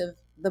point of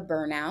the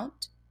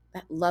burnout,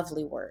 that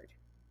lovely word,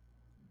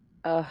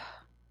 Ugh.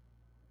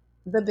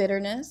 the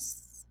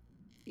bitterness,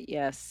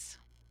 Yes.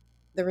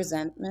 the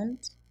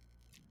resentment.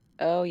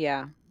 Oh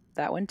yeah.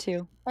 That one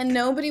too. And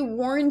nobody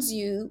warns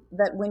you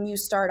that when you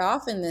start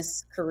off in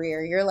this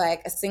career, you're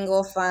like a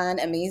single, fun,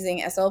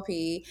 amazing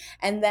SLP.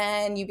 And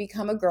then you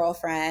become a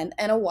girlfriend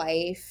and a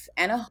wife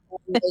and a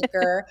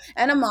homemaker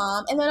and a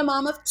mom and then a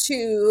mom of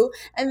two.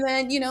 And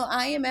then,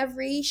 I am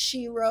every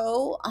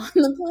shero on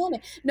the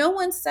planet. No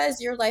one says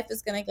your life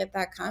is going to get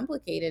that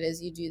complicated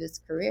as you do this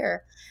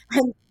career.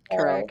 And so,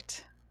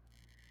 Correct.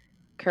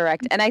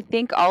 Correct. And I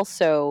think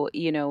also,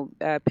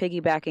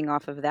 piggybacking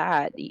off of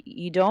that,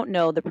 you don't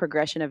know the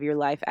progression of your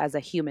life as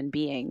a human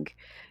being.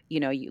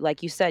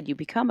 Like you said, you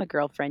become a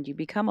girlfriend, you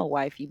become a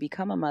wife, you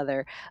become a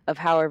mother of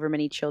however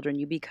many children,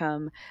 you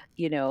become,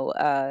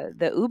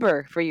 the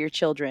Uber for your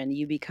children,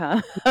 you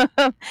become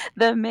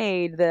the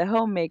maid, the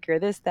homemaker,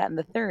 this, that, and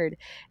the third.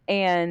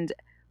 And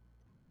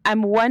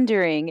I'm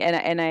wondering,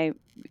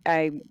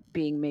 I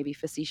being maybe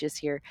facetious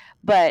here,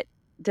 but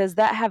does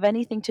that have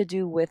anything to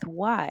do with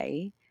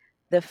why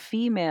the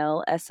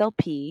female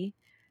SLP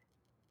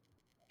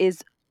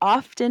is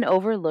often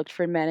overlooked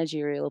for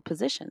managerial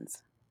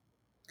positions?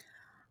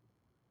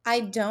 I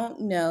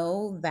don't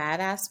know that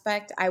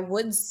aspect. I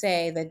would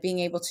say that being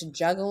able to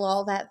juggle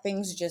all that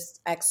things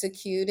just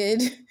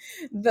executed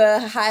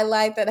the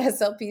highlight that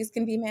SLPs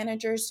can be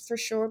managers for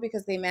sure,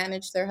 because they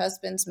manage their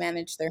husbands,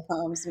 manage their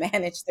homes,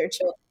 manage their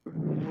children,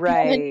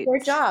 manage Right. their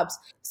jobs.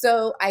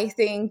 So I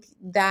think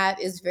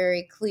that is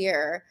very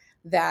clear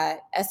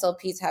that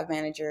SLPs have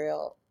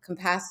managerial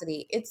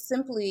capacity. It's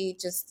simply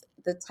just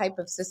the type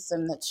of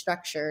system that's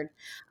structured.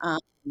 Um,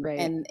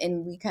 Right.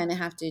 and we kind of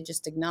have to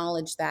just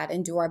acknowledge that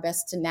and do our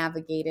best to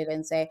navigate it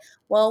and say,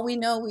 well, we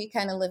know we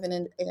kind of live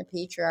in a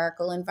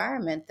patriarchal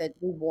environment that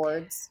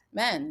rewards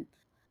men.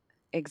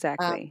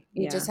 Exactly.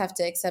 We just Yeah. have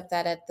to accept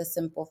that at the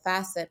simple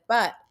facet.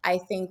 But I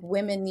think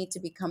women need to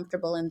be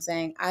comfortable in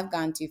saying, I've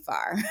gone too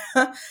far.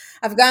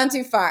 I've gone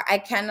too far. I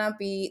cannot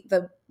be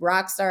the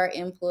rock star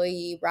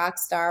employee, rock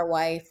star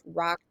wife,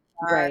 rock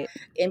star, Right.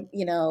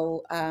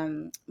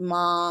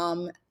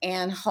 mom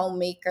and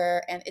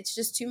homemaker. And it's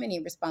just too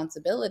many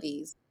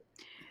responsibilities.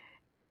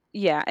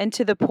 Yeah, and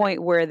to the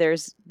point where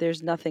there's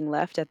nothing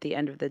left at the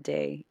end of the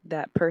day.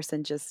 That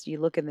person just you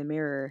look in the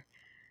mirror,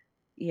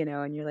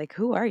 and you're like,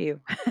 "Who are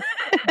you?"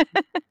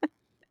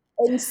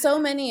 And so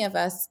many of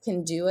us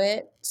can do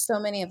it. So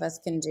many of us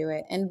can do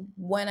it. And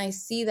when I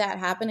see that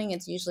happening,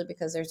 it's usually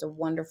because there's a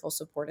wonderful,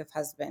 supportive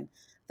husband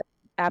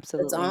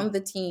that's Absolutely. on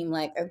the team.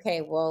 Like,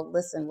 okay, well,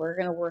 listen, we're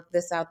going to work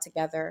this out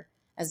together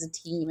as a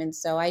team. And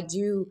so I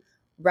do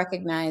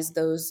recognize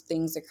those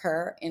things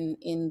occur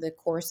in the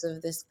course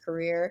of this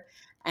career.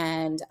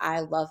 And I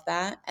love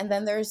that. And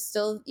then there's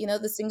still,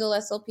 the single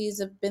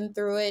SLPs have been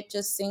through it,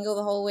 just single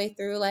the whole way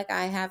through, like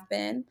I have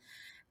been.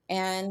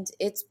 And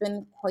it's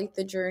been quite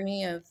the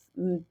journey of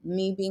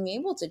me being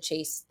able to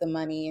chase the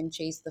money and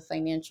chase the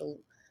financial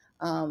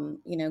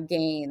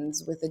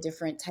gains with a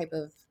different type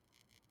of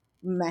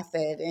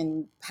method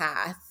and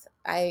path.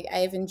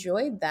 I've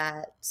enjoyed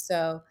that.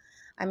 So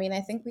I mean,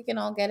 I think we can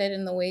all get it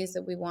in the ways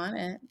that we want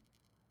it.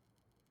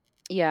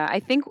 Yeah, I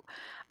think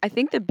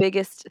the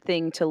biggest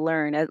thing to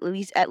learn, at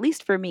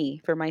least for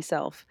me, for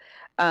myself,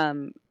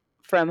 um,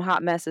 from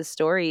Hot Mess's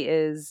story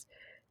is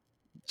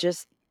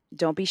just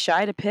don't be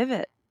shy to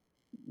pivot.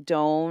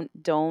 Don't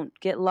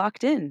get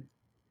locked in.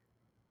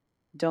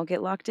 Don't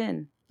get locked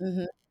in.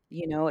 Hmm.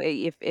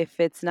 If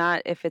it's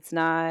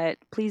not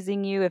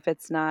pleasing you, if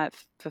it's not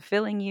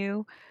fulfilling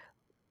you,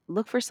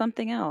 look for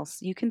something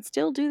else. You can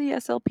still do the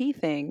SLP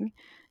thing,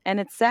 and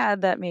it's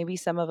sad that maybe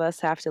some of us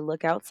have to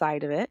look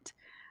outside of it.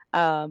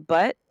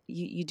 But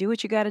you do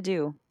what you got to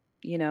do.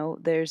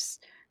 There's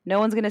no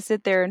one's gonna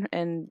sit there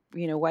and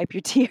wipe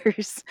your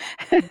tears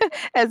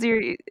as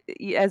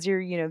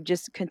you're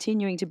just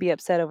continuing to be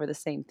upset over the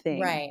same thing.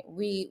 Right.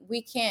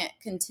 We can't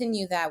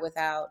continue that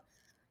without,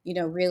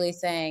 really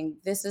saying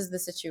this is the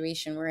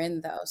situation we're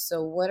in though.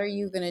 So what are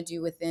you going to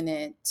do within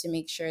it to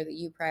make sure that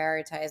you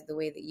prioritize the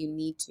way that you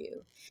need to?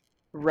 Um,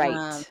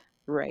 Right.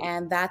 Right.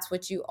 and that's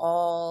what we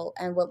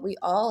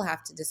all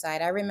have to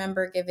decide. I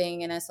remember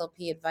giving an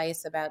SLP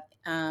advice about,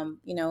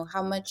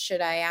 how much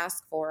should I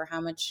ask for? How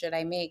much should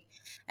I make?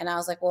 And I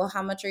was like, well,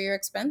 how much are your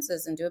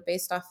expenses? And do it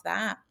based off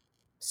that.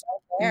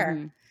 Start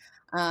there.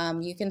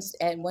 Mhm. You can,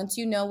 and once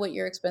you know what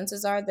your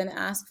expenses are, then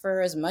ask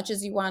for as much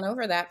as you want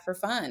over that for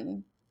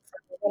fun,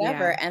 for Yeah.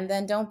 whatever, and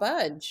then don't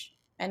budge.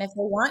 And if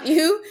they want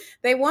you,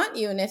 they want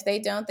you. And if they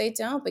don't, they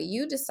don't. But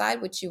you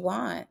decide what you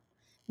want.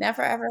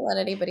 Never ever let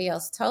anybody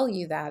else tell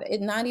you that.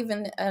 Not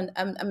even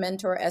a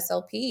mentor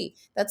SLP.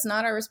 That's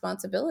not our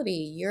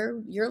responsibility.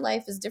 Your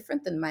life is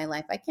different than my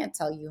life. I can't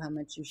tell you how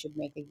much you should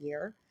make a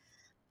year.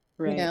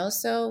 Right.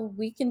 so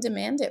we can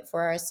demand it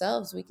for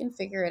ourselves. We can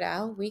figure it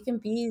out. We can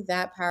be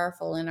that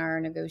powerful in our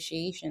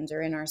negotiations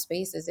or in our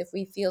spaces if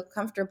we feel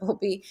comfortable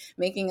be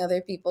making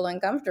other people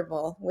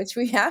uncomfortable, which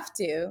we have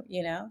to.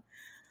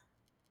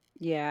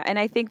 Yeah, and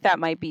I think that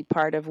might be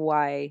part of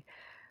why,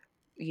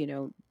 you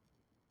know,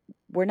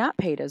 we're not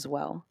paid as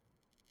well.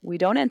 We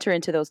don't enter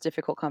into those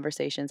difficult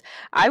conversations.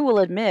 I will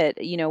admit,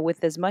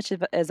 with as much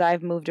as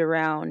I've moved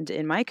around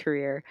in my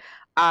career,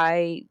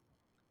 I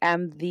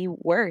am the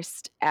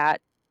worst at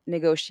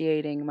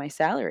negotiating my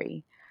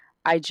salary.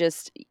 I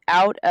just,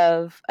 out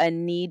of a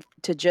need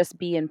to just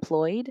be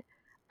employed,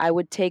 I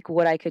would take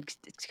what I could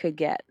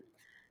get,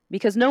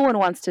 because no one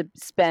wants to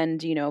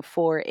spend,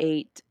 4,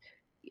 8,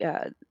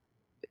 uh,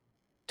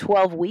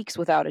 12 weeks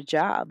without a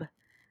job.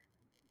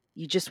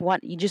 You just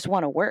want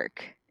to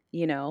work,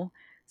 you know.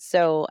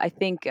 So I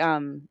think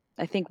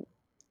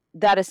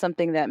that is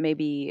something that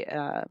maybe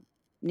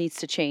needs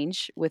to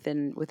change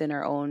within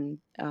our own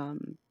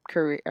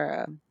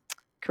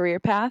career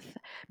path.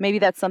 Maybe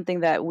that's something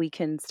that we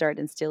can start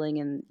instilling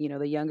in,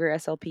 the younger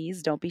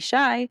SLPs. Don't be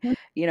shy.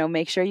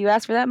 Make sure you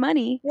ask for that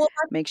money. Well,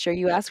 Make sure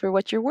you ask for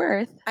what you're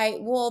worth.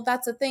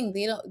 that's the thing.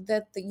 They don't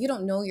that you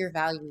don't know your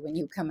value when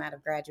you come out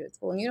of graduate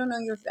school, and you don't know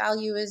your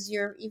value as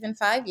you're even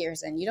 5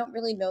 years in. You don't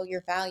really know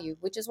your value,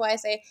 which is why I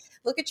say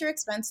look at your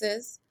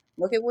expenses,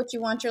 look at what you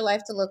want your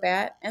life to look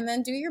at, and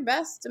then do your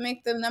best to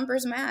make the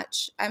numbers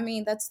match. I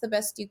mean, that's the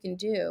best you can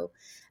do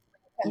when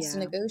it comes to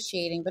Yeah,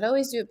 negotiating, but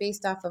always do it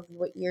based off of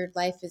what your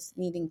life is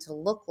needing to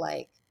look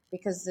like,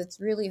 because it's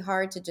really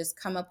hard to just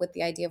come up with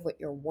the idea of what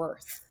you're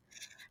worth,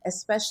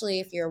 especially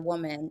if you're a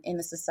woman in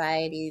a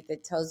society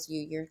that tells you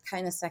you're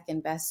kind of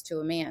second best to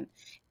a man.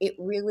 It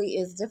really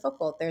is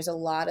difficult. There's a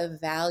lot of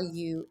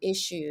value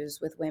issues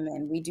with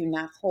women. We do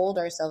not hold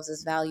ourselves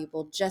as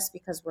valuable just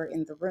because we're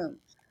in the room.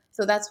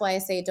 So that's why I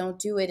say don't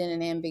do it in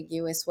an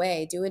ambiguous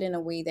way. Do it in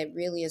a way that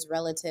really is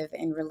relative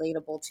and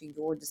relatable to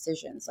your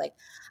decisions. Like,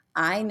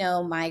 I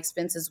know my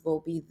expenses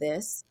will be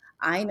this.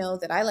 I know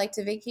that I like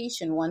to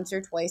vacation once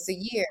or twice a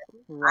year.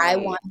 I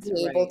right, want to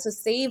be able right. to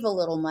save a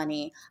little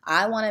money.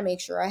 I want to make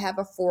sure I have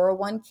a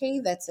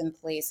 401k that's in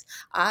place.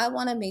 I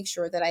want to make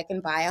sure that I can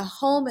buy a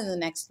home in the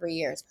next 3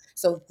 years.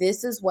 So,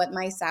 this is what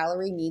my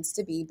salary needs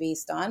to be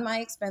based on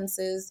my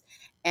expenses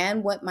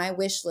and what my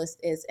wish list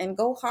is. And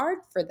go hard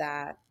for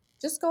that.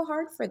 Just go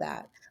hard for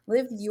that.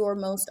 Live your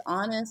most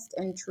honest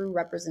and true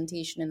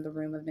representation in the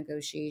room of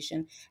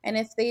negotiation. And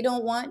if they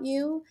don't want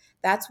you,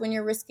 that's when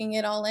you're risking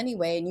it all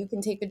anyway. And you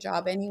can take a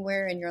job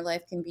anywhere and your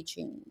life can be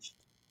changed.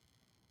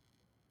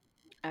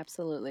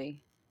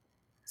 Absolutely.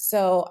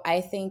 So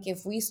I think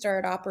if we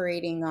start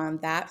operating on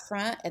that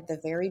front at the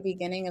very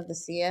beginning of the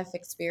CF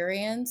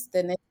experience,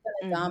 then it's going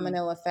to Mhm.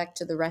 domino effect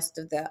to the rest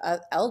of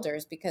the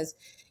elders, because,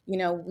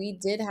 we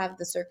did have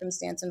the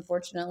circumstance,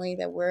 unfortunately,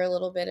 that we're a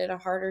little bit at a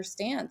harder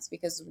stance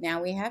because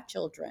now we have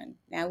children.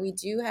 Now we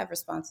do have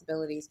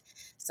responsibilities.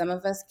 Some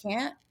of us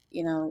can't,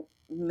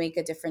 make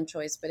a different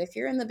choice. But if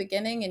you're in the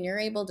beginning and you're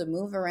able to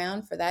move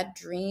around for that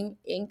dream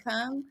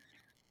income,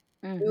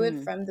 do it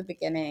Mhm. from the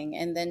beginning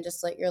and then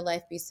just let your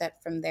life be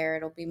set from there.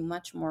 It'll be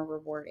much more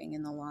rewarding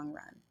in the long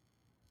run.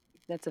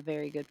 That's a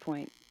very good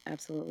point.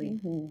 Absolutely.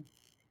 Hmm.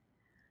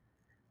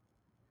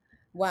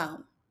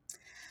 Well,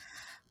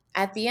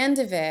 at the end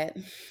of it,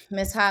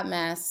 Miss Hot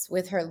Mess,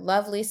 with her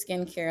lovely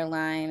skincare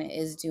line,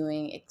 is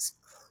doing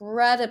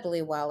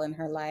incredibly well in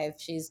her life.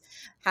 She's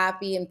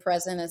happy and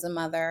present as a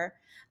mother.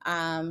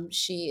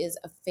 She is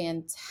a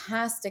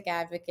fantastic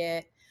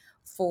advocate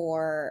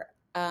for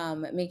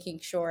making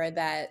sure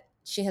that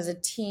she has a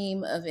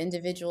team of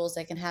individuals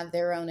that can have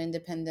their own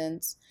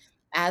independence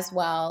as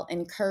well,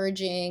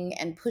 encouraging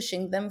and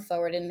pushing them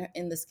forward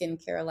in the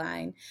skincare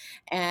line.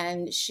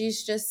 And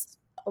she's just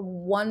a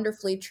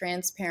wonderfully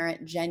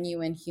transparent,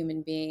 genuine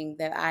human being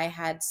that I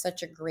had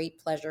such a great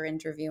pleasure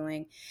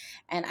interviewing.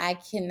 And I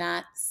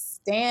cannot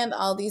stand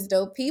all these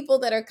dope people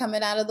that are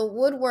coming out of the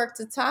woodwork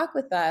to talk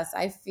with us.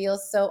 I feel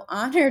so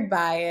honored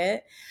by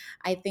it.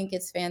 I think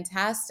it's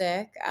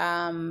fantastic.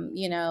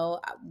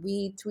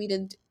 We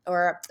tweeted,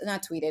 or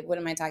not tweeted, what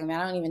am I talking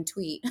about? I don't even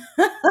tweet.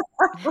 I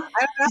don't know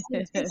how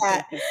to do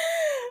that.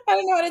 I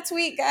don't know how to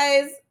tweet,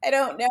 guys. I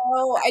don't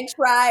know. I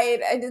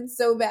tried. I did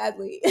so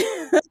badly.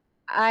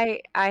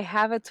 I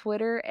have a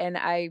Twitter, and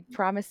I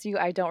promise you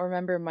I don't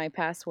remember my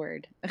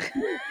password.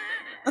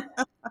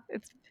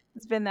 it's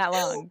it's been that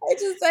long.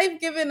 I've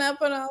given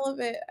up on all of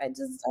it. I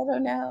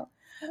don't know.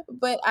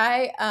 But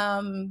I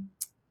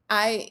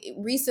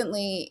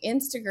recently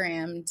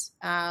Instagrammed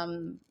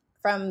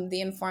from the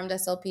informed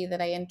SLP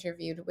that I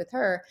interviewed with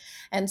her,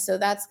 and so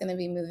that's going to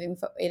be moving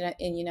in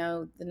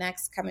the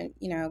next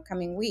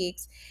coming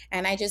weeks.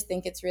 And I just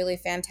think it's really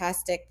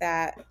fantastic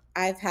that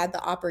I've had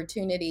the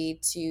opportunity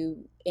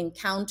to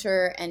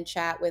encounter and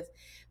chat with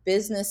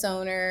business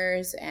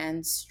owners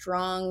and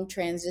strong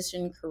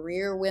transition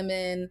career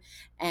women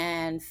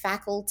and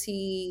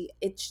faculty.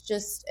 It's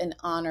just an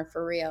honor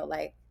for real.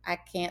 Like, I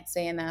can't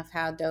say enough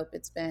how dope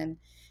it's been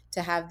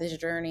to have this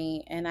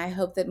journey. And I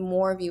hope that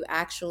more of you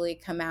actually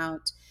come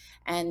out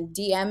and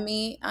DM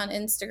me on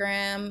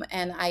Instagram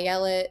and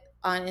Ayelet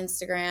on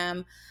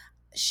Instagram.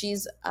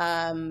 She's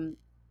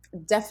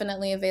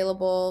definitely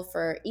available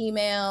for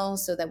email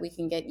so that we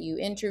can get you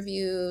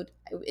interviewed.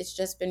 It's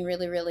just been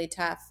really, really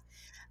tough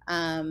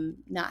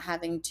not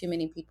having too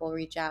many people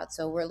reach out.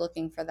 So we're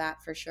looking for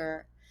that for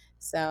sure.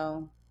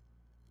 So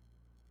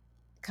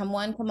come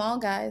one, come all,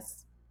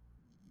 guys.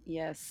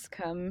 Yes,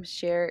 come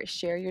share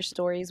your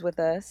stories with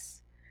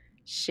us.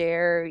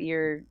 Share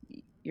your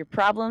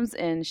problems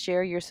and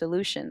share your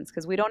solutions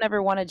because we don't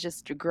ever want to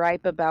just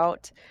gripe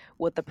about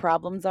what the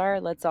problems are.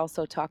 Let's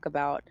also talk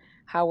about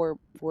how we're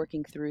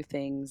working through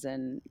things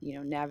and,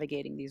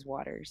 navigating these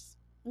waters.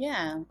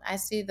 Yeah, I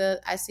see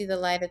the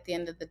light at the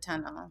end of the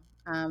tunnel,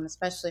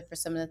 especially for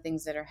some of the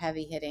things that are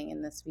heavy hitting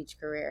in the speech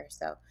career.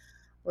 So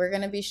we're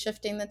going to be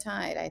shifting the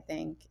tide, I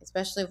think,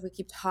 especially if we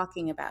keep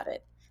talking about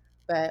it.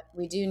 But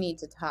we do need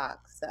to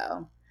talk.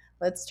 So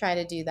let's try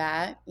to do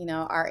that.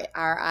 Our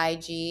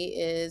IG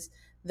is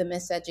the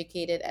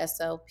Miseducated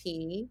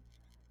SLP.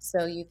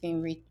 So you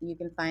can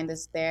find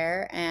us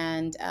there.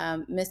 And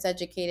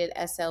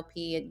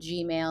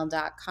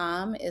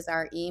miseducatedslp@gmail.com is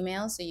our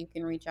email. So you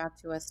can reach out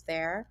to us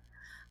there.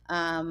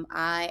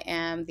 I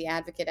am the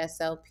Advocate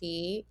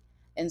SLP,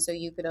 and so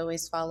you could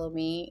always follow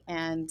me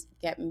and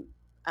get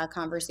a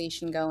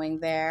conversation going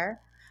there.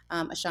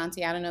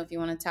 Ashanti, I don't know if you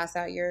want to toss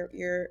out your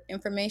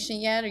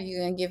information yet, or you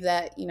gonna give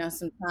that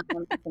some time.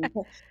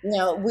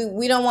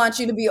 We don't want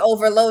you to be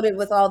overloaded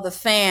with all the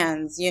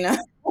fans.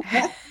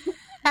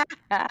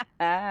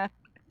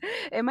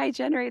 It might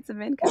generate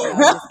some income. No, I'm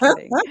just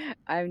kidding.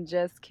 I'm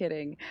just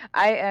kidding.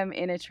 I am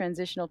in a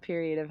transitional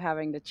period of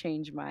having to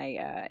change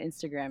my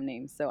Instagram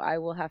name. So I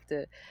will have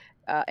to,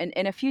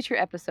 in a future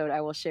episode,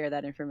 I will share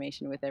that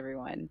information with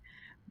everyone.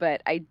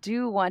 But I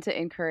do want to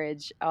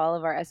encourage all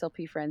of our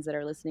SLP friends that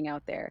are listening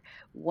out there.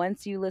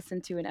 Once you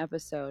listen to an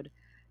episode,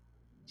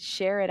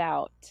 share it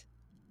out.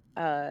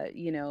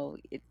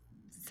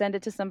 Send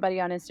it to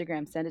somebody on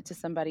Instagram, send it to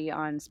somebody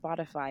on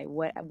Spotify,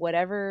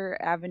 whatever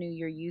avenue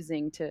you're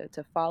using to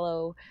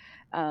follow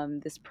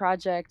this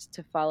project,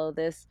 to follow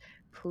this.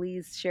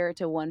 Please share it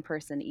to one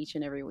person each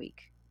and every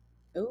week.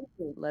 Ooh,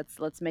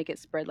 Let's make it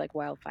spread like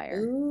wildfire.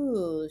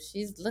 ooh,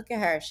 look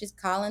at her. She's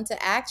calling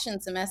to action.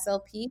 Some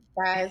SLP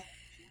guys.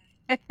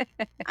 I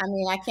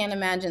mean, I can't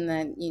imagine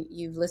that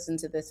you've listened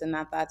to this and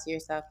not thought to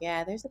yourself,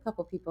 yeah, there's a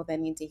couple people that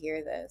need to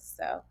hear this.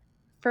 So,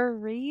 For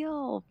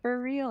real,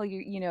 for real.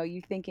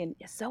 You thinking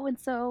so and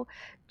so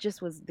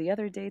just was the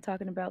other day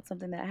talking about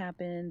something that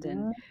happened,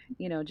 and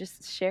mm,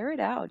 just share it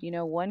out.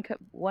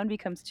 One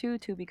becomes two,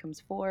 two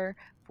becomes four,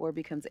 four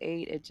becomes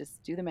eight. It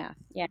just do the math.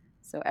 yeah.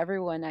 So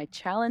everyone, I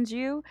challenge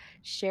you,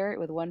 share it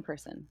with one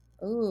person.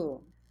 Ooh,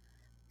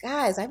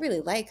 guys, I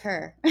really like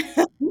her.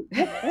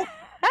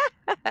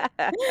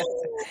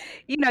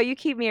 You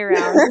keep me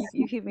around.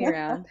 You keep me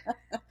around.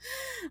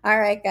 All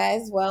right,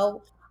 guys.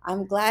 Well,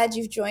 I'm glad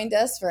you've joined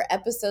us for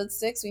episode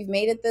 6. We've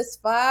made it this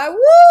far.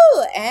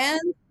 Woo! And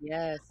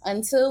Yes.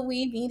 until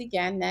we meet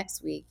again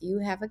next week, you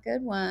have a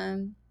good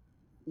one.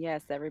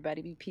 Yes,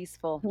 everybody be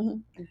peaceful.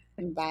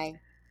 Bye.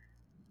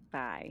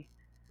 Bye.